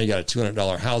 then now you got a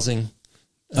 $200 housing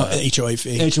HOA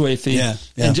fee. HOA fee. Yeah.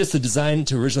 And just the design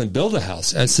to originally build a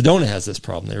house. Sedona has this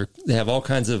problem. They have all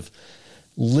kinds of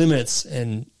limits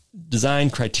and design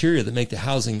criteria that make the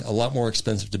housing a lot more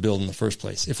expensive to build in the first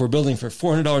place. If we're building for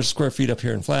 $400 a square feet up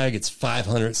here in Flag, it's $500,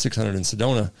 $600 in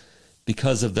Sedona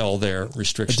because of all their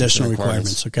restrictions. Additional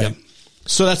requirements. Okay. Yep.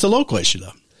 So that's a local issue,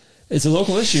 though. It's a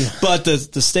local issue. But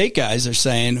the state guys are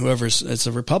saying, it's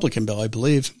a Republican bill, I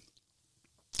believe.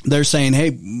 They're saying,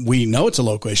 hey, we know it's a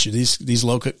local issue. These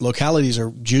localities are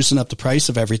juicing up the price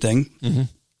of everything. Mm-hmm.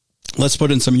 Let's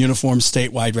put in some uniform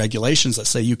statewide regulations that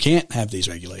say you can't have these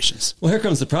regulations. Well, here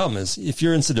comes the problem is if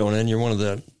you're in Sedona and you're one of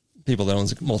the people that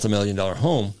owns a multi-million-dollar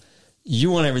home,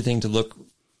 you want everything to look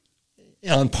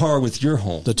on par with your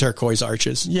home. The turquoise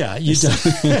arches. Yeah. You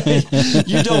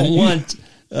don't want,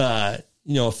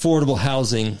 affordable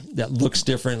housing that looks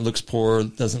different, looks poor,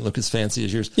 doesn't look as fancy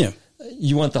as yours. Yeah.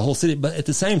 You want the whole city, but at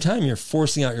the same time, you're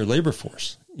forcing out your labor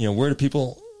force. Where do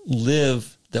people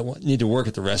live that need to work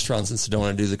at the restaurants in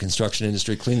Sedona, do the construction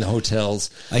industry, clean the hotels?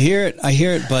 I hear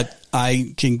it, but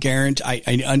I can guarantee,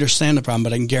 I understand the problem,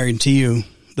 but I can guarantee you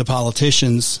the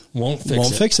politicians won't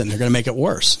fix it. And they're going to make it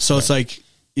worse. So It's like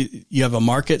you have a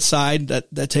market side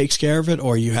that takes care of it,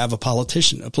 or you have a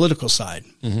political side.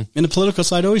 Mm-hmm. And the political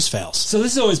side always fails. So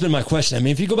this has always been my question. I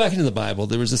mean, if you go back into the Bible,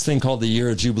 there was this thing called the year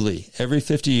of Jubilee. Every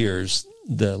 50 years,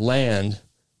 the land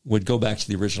would go back to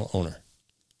the original owner.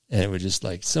 And it would just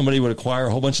somebody would acquire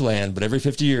a whole bunch of land, but every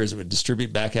 50 years it would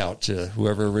distribute back out to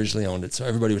whoever originally owned it. So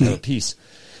everybody would have a piece.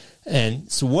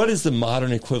 And so what is the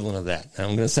modern equivalent of that? Now,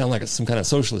 I'm going to sound like some kind of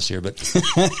socialist here, but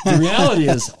the reality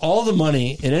is all the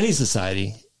money in any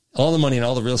society, all the money and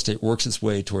all the real estate works its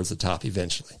way towards the top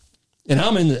eventually. And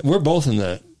we're both in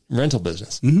the rental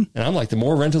business. Mm-hmm. And I'm like, the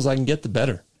more rentals I can get, the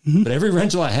better. Mm-hmm. But every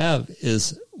rental I have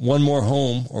is one more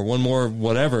home or one more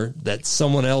whatever that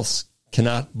someone else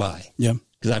cannot buy. Yeah.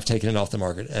 Because I've taken it off the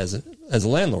market as a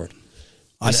landlord.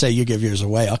 I say you give yours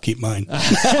away. I'll keep mine.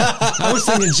 I was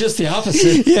thinking just the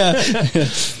opposite. Yeah.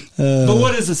 But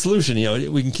what is the solution?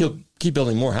 We can keep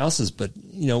building more houses, but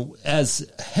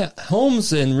as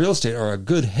homes and real estate are a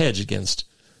good hedge against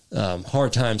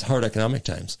hard times, hard economic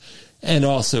times, and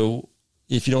also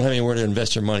if you don't have anywhere to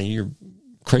invest your money, you're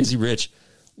crazy rich.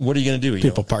 What are you going to do?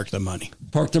 People park their money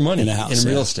in a house, in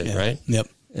real estate, right? Yep.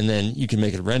 And then you can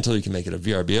make it a rental. You can make it a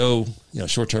VRBO,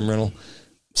 short-term rental.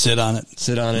 Sit on it.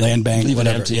 Land bank, leave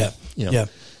whatever. It empty. Yeah.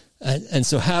 And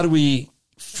so how do we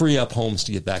free up homes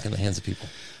to get back in the hands of people?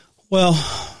 Well,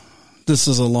 this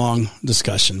is a long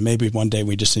discussion. Maybe one day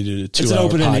we just need to do a 2-hour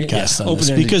podcast on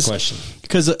this.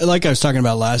 Because like I was talking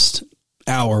about last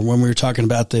hour when we were talking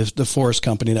about the forest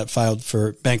company that filed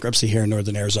for bankruptcy here in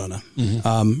northern Arizona,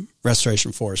 mm-hmm.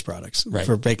 Restoration Forest Products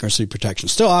for bankruptcy protection,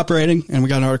 still operating. And we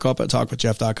got an article up at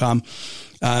talkwithjeff.com.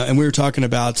 And we were talking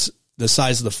about the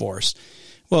size of the forest.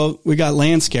 Well, we got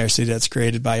land scarcity that's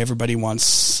created by everybody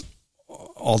wants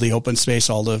all the open space,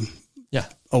 all the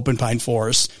open pine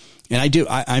forests. And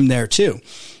I'm there too.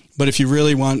 But if you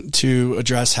really want to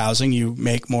address housing, you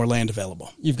make more land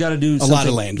available. You've got to do a lot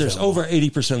of land. There's over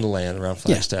 80% of the land around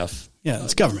Flagstaff. Yeah,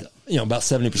 it's government. About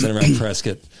 70% around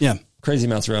Prescott. Yeah. Crazy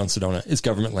amounts around Sedona. It's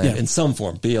government land in some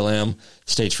form. BLM,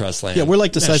 state trust land. Yeah, we're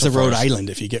like the size of Rhode Island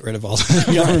if you get rid of all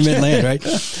the government land, right?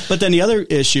 But then the other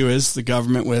issue is the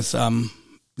government with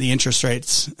the interest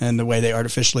rates and the way they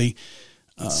artificially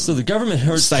so the government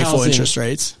hurt stifle interest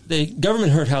rates. The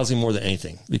government hurt housing more than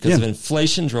anything because of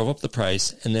inflation drove up the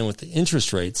price, and then with the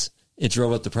interest rates, it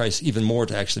drove up the price even more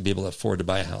to actually be able to afford to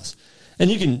buy a house. And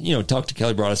you can talk to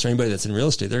Kelly Broadus or anybody that's in real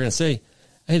estate. They're going to say,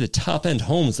 hey, the top end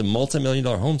homes, the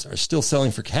multi-million-dollar homes, are still selling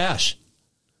for cash.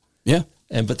 Yeah,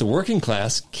 but the working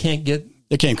class can't get.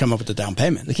 They can't come up with the down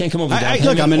payment. They can't come up with the down payment.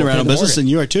 Look, I'm in the rental business, and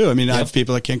you are too. I mean, I have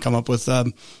people that can't come up with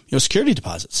security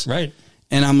deposits. Right.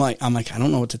 And I'm like, I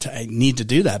don't know what I need to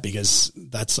do that because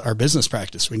that's our business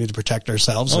practice. We need to protect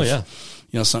ourselves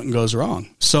if something goes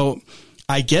wrong. So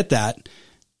I get that.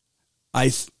 I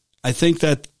think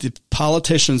that the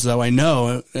politicians, though, I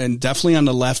know, and definitely on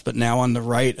the left, but now on the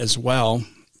right as well,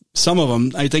 some of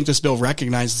them, I think this bill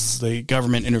recognizes the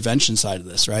government intervention side of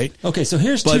this, right? Okay, so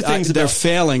here's two things. They're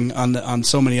failing on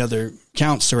so many other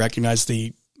counts to recognize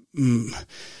the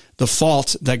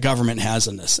fault that government has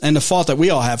in this and the fault that we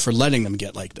all have for letting them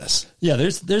get like this. Yeah,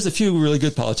 there's a few really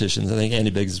good politicians. I think Andy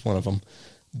Biggs is one of them.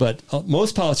 But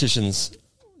most politicians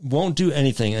won't do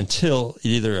anything until it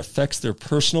either affects their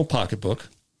personal pocketbook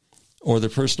or their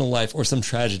personal life or some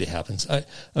tragedy happens. A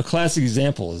classic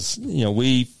example is,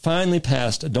 we finally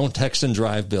passed a don't text and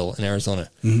drive bill in Arizona.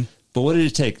 Mm-hmm. But what did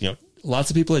it take? Lots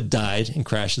of people had died in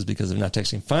crashes because of not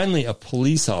texting. Finally, a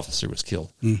police officer was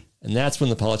killed. Mm. And that's when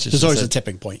the politicians There's always a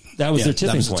tipping point. That was their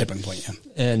tipping point. That was the tipping point, yeah.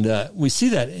 And we see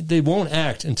that. They won't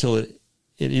act until it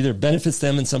either benefits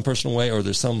them in some personal way or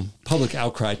there's some public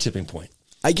outcry tipping point.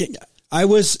 I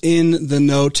was in the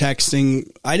no texting.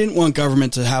 I didn't want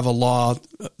government to have a law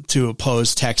to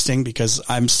oppose texting because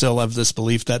I'm still of this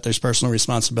belief that there's personal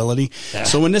responsibility. Yeah.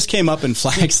 So when this came up in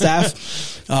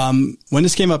Flagstaff, I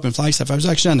was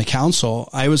actually on the council.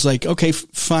 I was like, okay,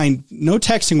 fine. No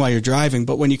texting while you're driving.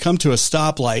 But when you come to a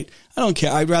stoplight, I don't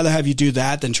care. I'd rather have you do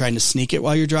that than trying to sneak it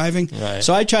while you're driving. Right.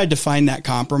 So I tried to find that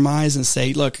compromise and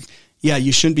say, look, yeah,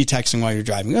 you shouldn't be texting while you're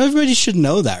driving. Everybody should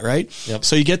know that, right? Yep.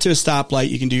 So you get to a stoplight,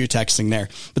 you can do your texting there.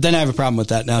 But then I have a problem with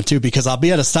that now too, because I'll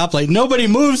be at a stoplight, nobody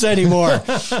moves anymore.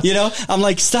 I'm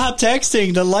like, stop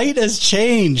texting. The light has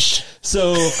changed.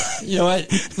 So, when I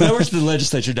worked in the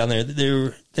legislature down there,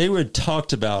 they were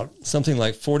talked about something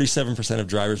like 47% of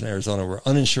drivers in Arizona were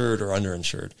uninsured or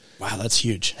underinsured. Wow, that's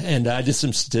huge. And I did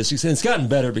some statistics, and it's gotten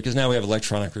better because now we have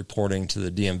electronic reporting to the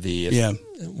DMV,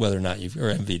 whether or not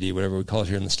or MVD, whatever we call it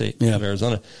here in the state of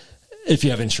Arizona, if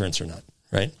you have insurance or not,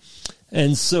 right?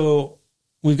 And so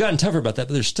we've gotten tougher about that,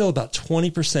 but there's still about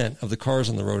 20% of the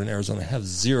cars on the road in Arizona have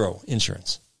zero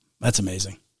insurance. That's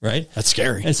amazing. Right? That's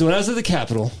scary. And so when I was at the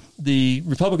Capitol, the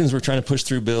Republicans were trying to push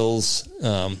through bills,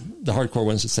 the hardcore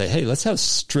ones, that say, hey, let's have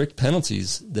strict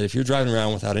penalties that if you're driving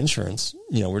around without insurance,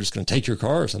 we're just going to take your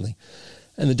car or something.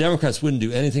 And the Democrats wouldn't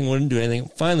do anything.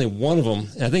 Finally, one of them,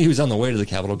 and I think he was on the way to the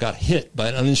Capitol, got hit by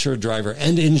an uninsured driver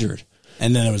and injured.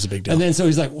 And then it was a big deal. And then so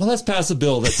he's like, well, let's pass a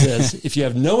bill that says if you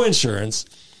have no insurance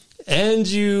and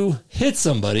you hit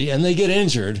somebody and they get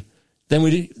injured, then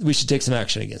we should take some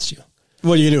action against you.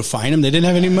 What do you do? Fine them? They didn't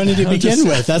have any money to begin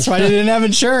with. That's why they didn't have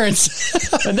insurance.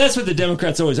 And that's what the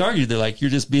Democrats always argue. They're like, you're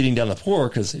just beating down the poor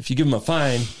because if you give them a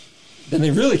fine, then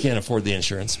they really can't afford the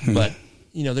insurance. But,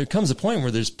 there comes a point where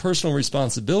there's personal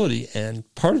responsibility, and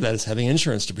part of that is having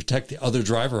insurance to protect the other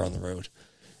driver on the road.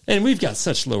 And we've got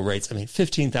such low rates. I mean,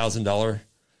 $15,000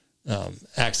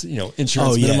 insurance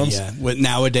minimums. Yeah.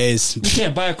 Nowadays, you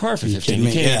can't buy a car for 15.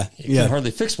 You can't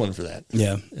hardly fix one for that.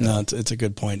 Yeah. No, it's a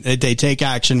good point. They take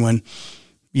action when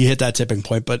you hit that tipping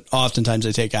point, but oftentimes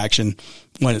they take action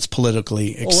when it's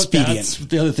politically expedient. That's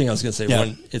the other thing I was going to say,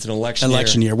 when it's an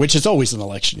election year, which is always an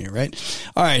election year, right?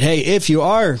 All right. Hey, if you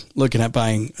are looking at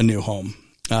buying a new home,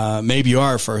 maybe you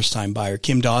are a first time buyer,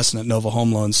 Kim Dawson at Nova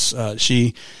Home Loans,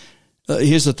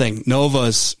 here's the thing.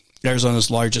 Nova's Arizona's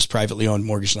largest privately owned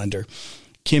mortgage lender.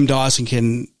 Kim Dawson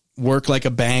can work like a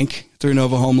bank through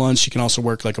Nova Home Loans. She can also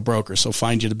work like a broker. So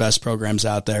find you the best programs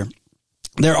out there.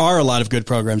 There are a lot of good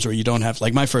programs where you don't have,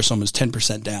 like my first home was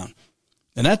 10% down.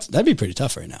 And that'd be pretty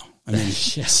tough right now. I mean,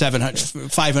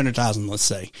 500,000, let's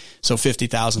say. So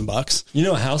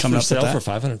 $50,000. A house for sale for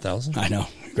 500,000? I know.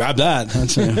 Grab that.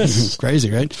 That's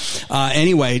crazy, right?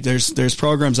 Anyway, there's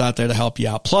programs out there to help you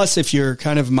out. Plus, if you're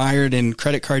kind of mired in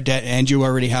credit card debt and you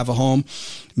already have a home,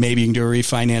 maybe you can do a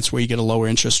refinance where you get a lower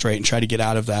interest rate and try to get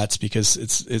out of that, because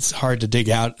it's hard to dig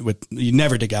out you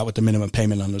never dig out with the minimum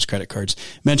payment on those credit cards.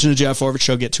 Mention the Jeff Orvich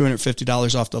Show, get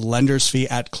 $250 off the lender's fee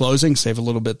at closing. Save a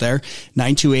little bit there.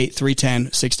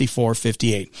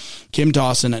 928-310-6458. Kim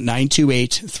Dawson at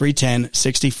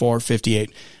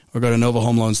 928-310-6458. Or go to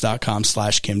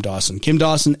novahomeloans.com/Kim Dawson. Kim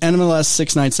Dawson, NMLS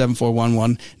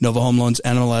 6974411. Nova Home Loans,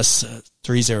 NMLS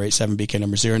 3087, BK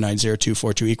number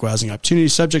 090242. Equal housing opportunity,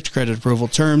 subject to credit approval.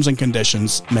 Terms and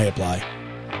conditions may apply.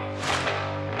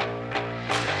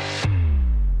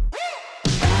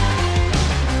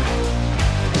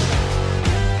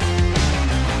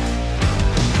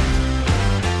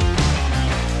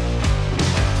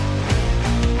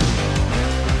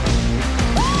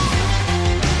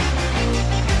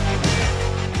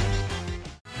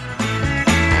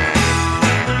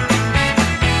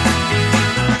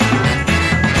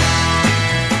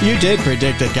 You did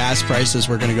predict that gas prices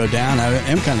were going to go down. I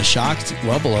am kind of shocked.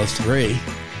 Well below 3.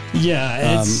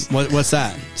 Yeah. What's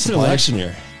that? It's an election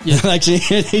year. Yeah. Election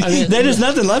year. There's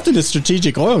nothing left in the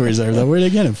strategic oil reserve, though. Where are they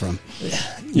getting it from?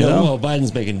 Well,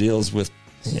 Biden's making deals with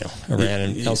Iran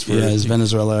and elsewhere. Yeah, is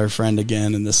Venezuela our friend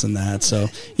again, and this and that. So,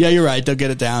 yeah, you're right. They'll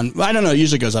get it down. I don't know. It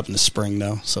usually goes up in the spring,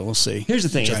 though. So we'll see. Here's the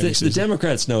thing. The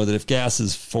Democrats know that if gas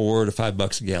is $4 to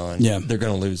 $5 a gallon, they're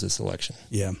going to lose this election.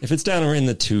 Yeah. If it's down in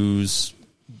the 2s,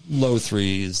 low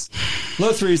 3s,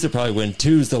 they'll probably win.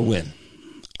 2s, they'll win.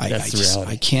 That's the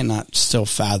reality. I cannot still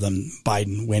fathom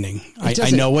Biden winning.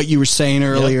 I know what you were saying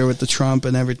earlier with the Trump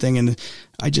and everything, and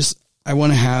I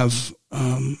want to have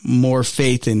more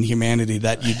faith in humanity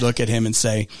that you'd look at him and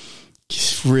say,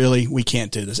 really, we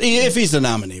can't do this. If he's the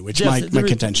nominee, which Jeff, my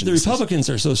contention is. The Republicans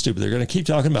are so stupid. They're going to keep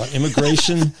talking about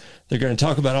immigration. They're going to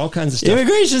talk about all kinds of stuff.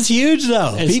 Immigration's huge,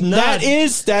 though. That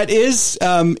is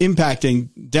impacting.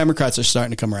 Democrats are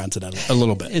starting to come around to that a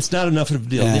little bit. It's not enough of a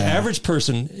deal. The average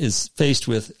person is faced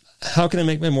with, how can I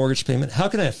make my mortgage payment? How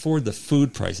can I afford the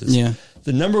food prices? Yeah.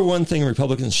 The number one thing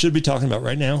Republicans should be talking about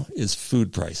right now is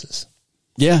food prices.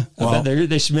 Yeah. Well,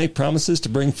 they should make promises to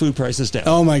bring food prices down.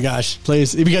 Oh my gosh,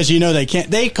 please. Because they can't.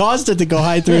 They caused it to go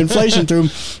high through inflation through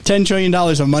 $10 trillion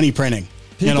of money printing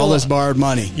and all this borrowed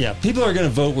money. Yeah. People are going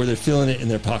to vote where they're feeling it in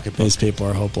their pocketbook. These people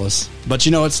are hopeless. But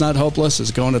it's not hopeless.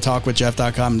 It's going to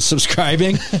talkwithjeff.com and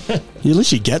subscribing. At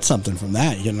least you get something from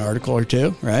that. You get an article or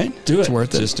two, right? Do it. It's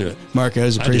worth it. Just do it. Mark, I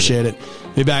always appreciate it.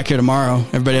 Be back here tomorrow.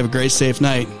 Everybody have a great, safe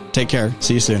night. Take care.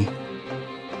 See you soon.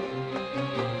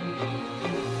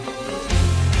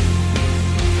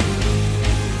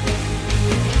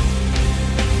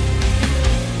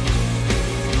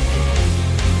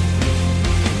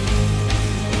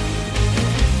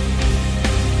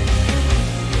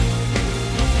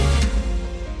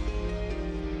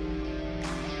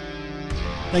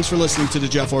 Thanks for listening to the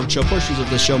Jeff Orbit Show. Portions of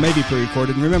this show may be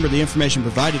pre-recorded. And remember, the information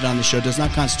provided on the show does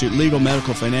not constitute legal,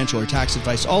 medical, financial, or tax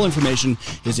advice. All information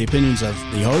is the opinions of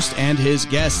the host and his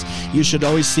guests. You should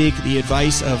always seek the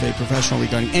advice of a professional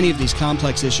regarding any of these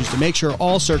complex issues to make sure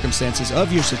all circumstances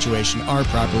of your situation are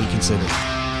properly considered.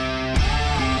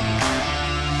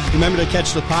 Remember to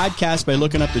catch the podcast by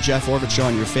looking up the Jeff Orbit Show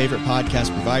on your favorite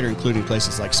podcast provider, including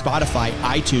places like Spotify,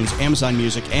 iTunes, Amazon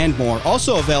Music, and more.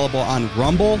 Also available on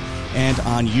Rumble and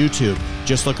on YouTube.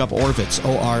 Just look up Orvits,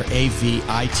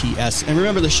 Oravits. And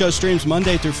remember, the show streams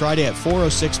Monday through Friday at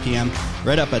 4:06 p.m.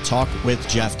 right up at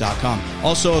talkwithjeff.com.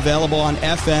 Also available on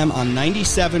FM on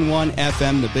 97.1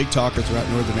 FM, the Big Talker throughout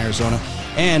northern Arizona,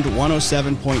 and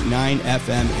 107.9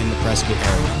 FM in the Prescott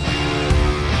area.